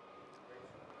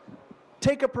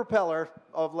 Take a propeller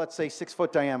of, let's say,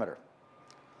 6-foot diameter.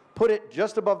 Put it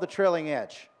just above the trailing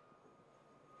edge.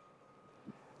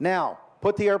 Now,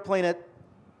 put the airplane at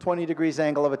 20 degrees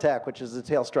angle of attack, which is the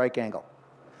tail strike angle.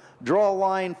 Draw a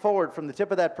line forward from the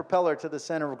tip of that propeller to the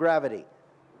center of gravity,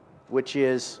 which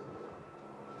is,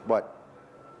 what,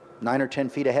 9 or 10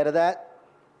 feet ahead of that?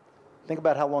 Think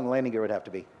about how long landing gear would have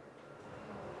to be.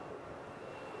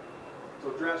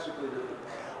 So drastically different.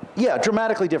 Yeah,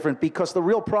 dramatically different, because the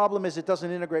real problem is it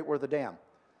doesn't integrate worth a damn.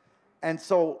 And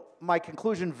so my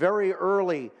conclusion very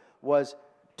early was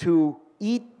to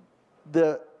eat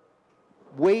the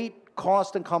weight,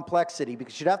 cost, and complexity,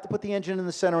 because you'd have to put the engine in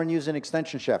the center and use an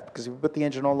extension shaft, because if you put the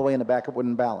engine all the way in the back, it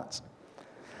wouldn't balance.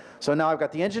 So now I've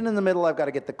got the engine in the middle, I've got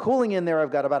to get the cooling in there,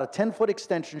 I've got about a 10-foot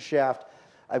extension shaft,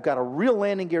 I've got a real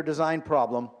landing gear design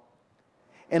problem,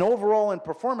 and overall in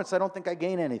performance, I don't think I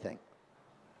gain anything.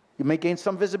 You may gain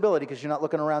some visibility because you're not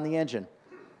looking around the engine,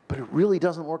 but it really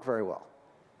doesn't work very well.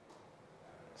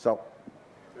 So,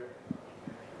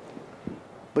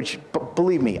 but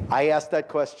believe me, I asked that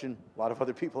question. A lot of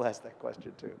other people asked that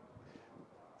question too.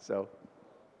 So.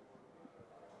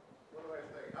 What do I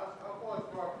think? How far is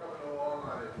Mark coming along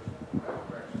on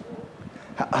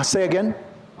it? Say again?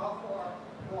 How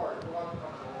far is Mark coming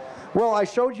along? Well, I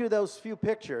showed you those few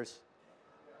pictures.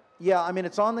 Yeah, I mean,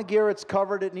 it's on the gear, it's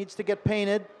covered, it needs to get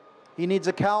painted. He needs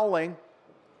a cowling,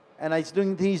 and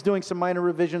he's doing some minor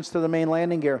revisions to the main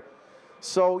landing gear.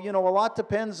 So, you know, a lot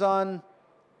depends on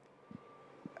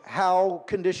how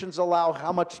conditions allow,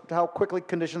 how quickly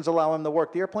conditions allow him to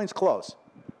work. The airplane's close.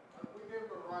 We gave him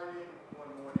a ride in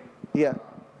one morning. Yeah.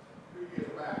 2 years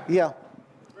back. Yeah.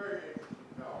 Very interesting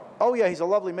fellow. Oh, yeah, he's a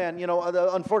lovely man. You know,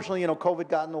 unfortunately, you know, COVID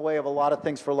got in the way of a lot of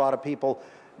things for a lot of people.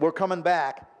 We're coming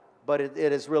back, but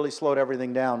it has really slowed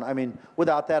everything down. I mean,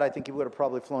 without that, I think he would have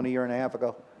probably flown a year and a half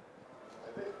ago.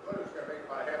 I think he was going to make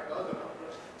about a half dozen of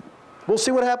them. We'll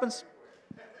see what happens,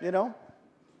 you know.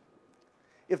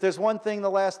 If there's one thing the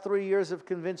last 3 years have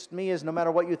convinced me is no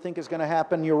matter what you think is going to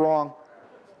happen, you're wrong.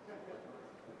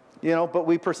 You know, but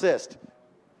we persist.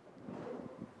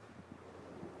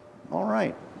 All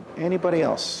right. Anybody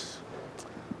else?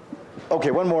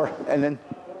 Okay, one more, and then.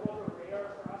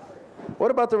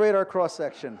 What about the radar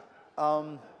cross-section? We don't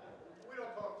talk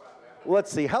about that.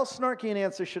 Let's see, how snarky an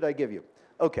answer should I give you?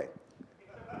 Okay.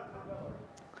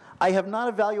 I have not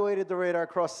evaluated the radar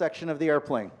cross-section of the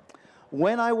airplane.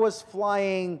 When I was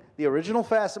flying the original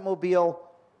Facetmobile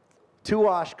to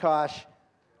Oshkosh,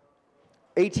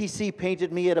 ATC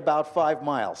painted me at about 5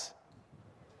 miles.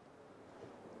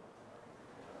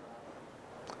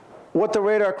 What the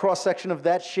radar cross-section of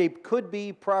that shape could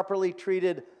be properly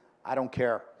treated, I don't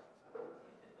care.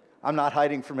 I'm not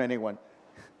hiding from anyone.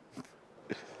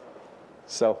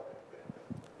 So,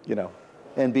 you know,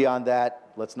 and beyond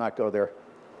that, let's not go there.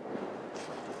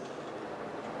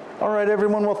 All right,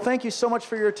 everyone. Well, thank you so much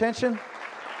for your attention.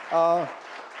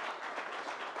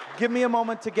 Give me a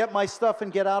moment to get my stuff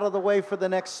and get out of the way for the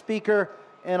next speaker,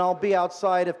 and I'll be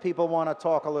outside if people want to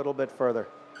talk a little bit further.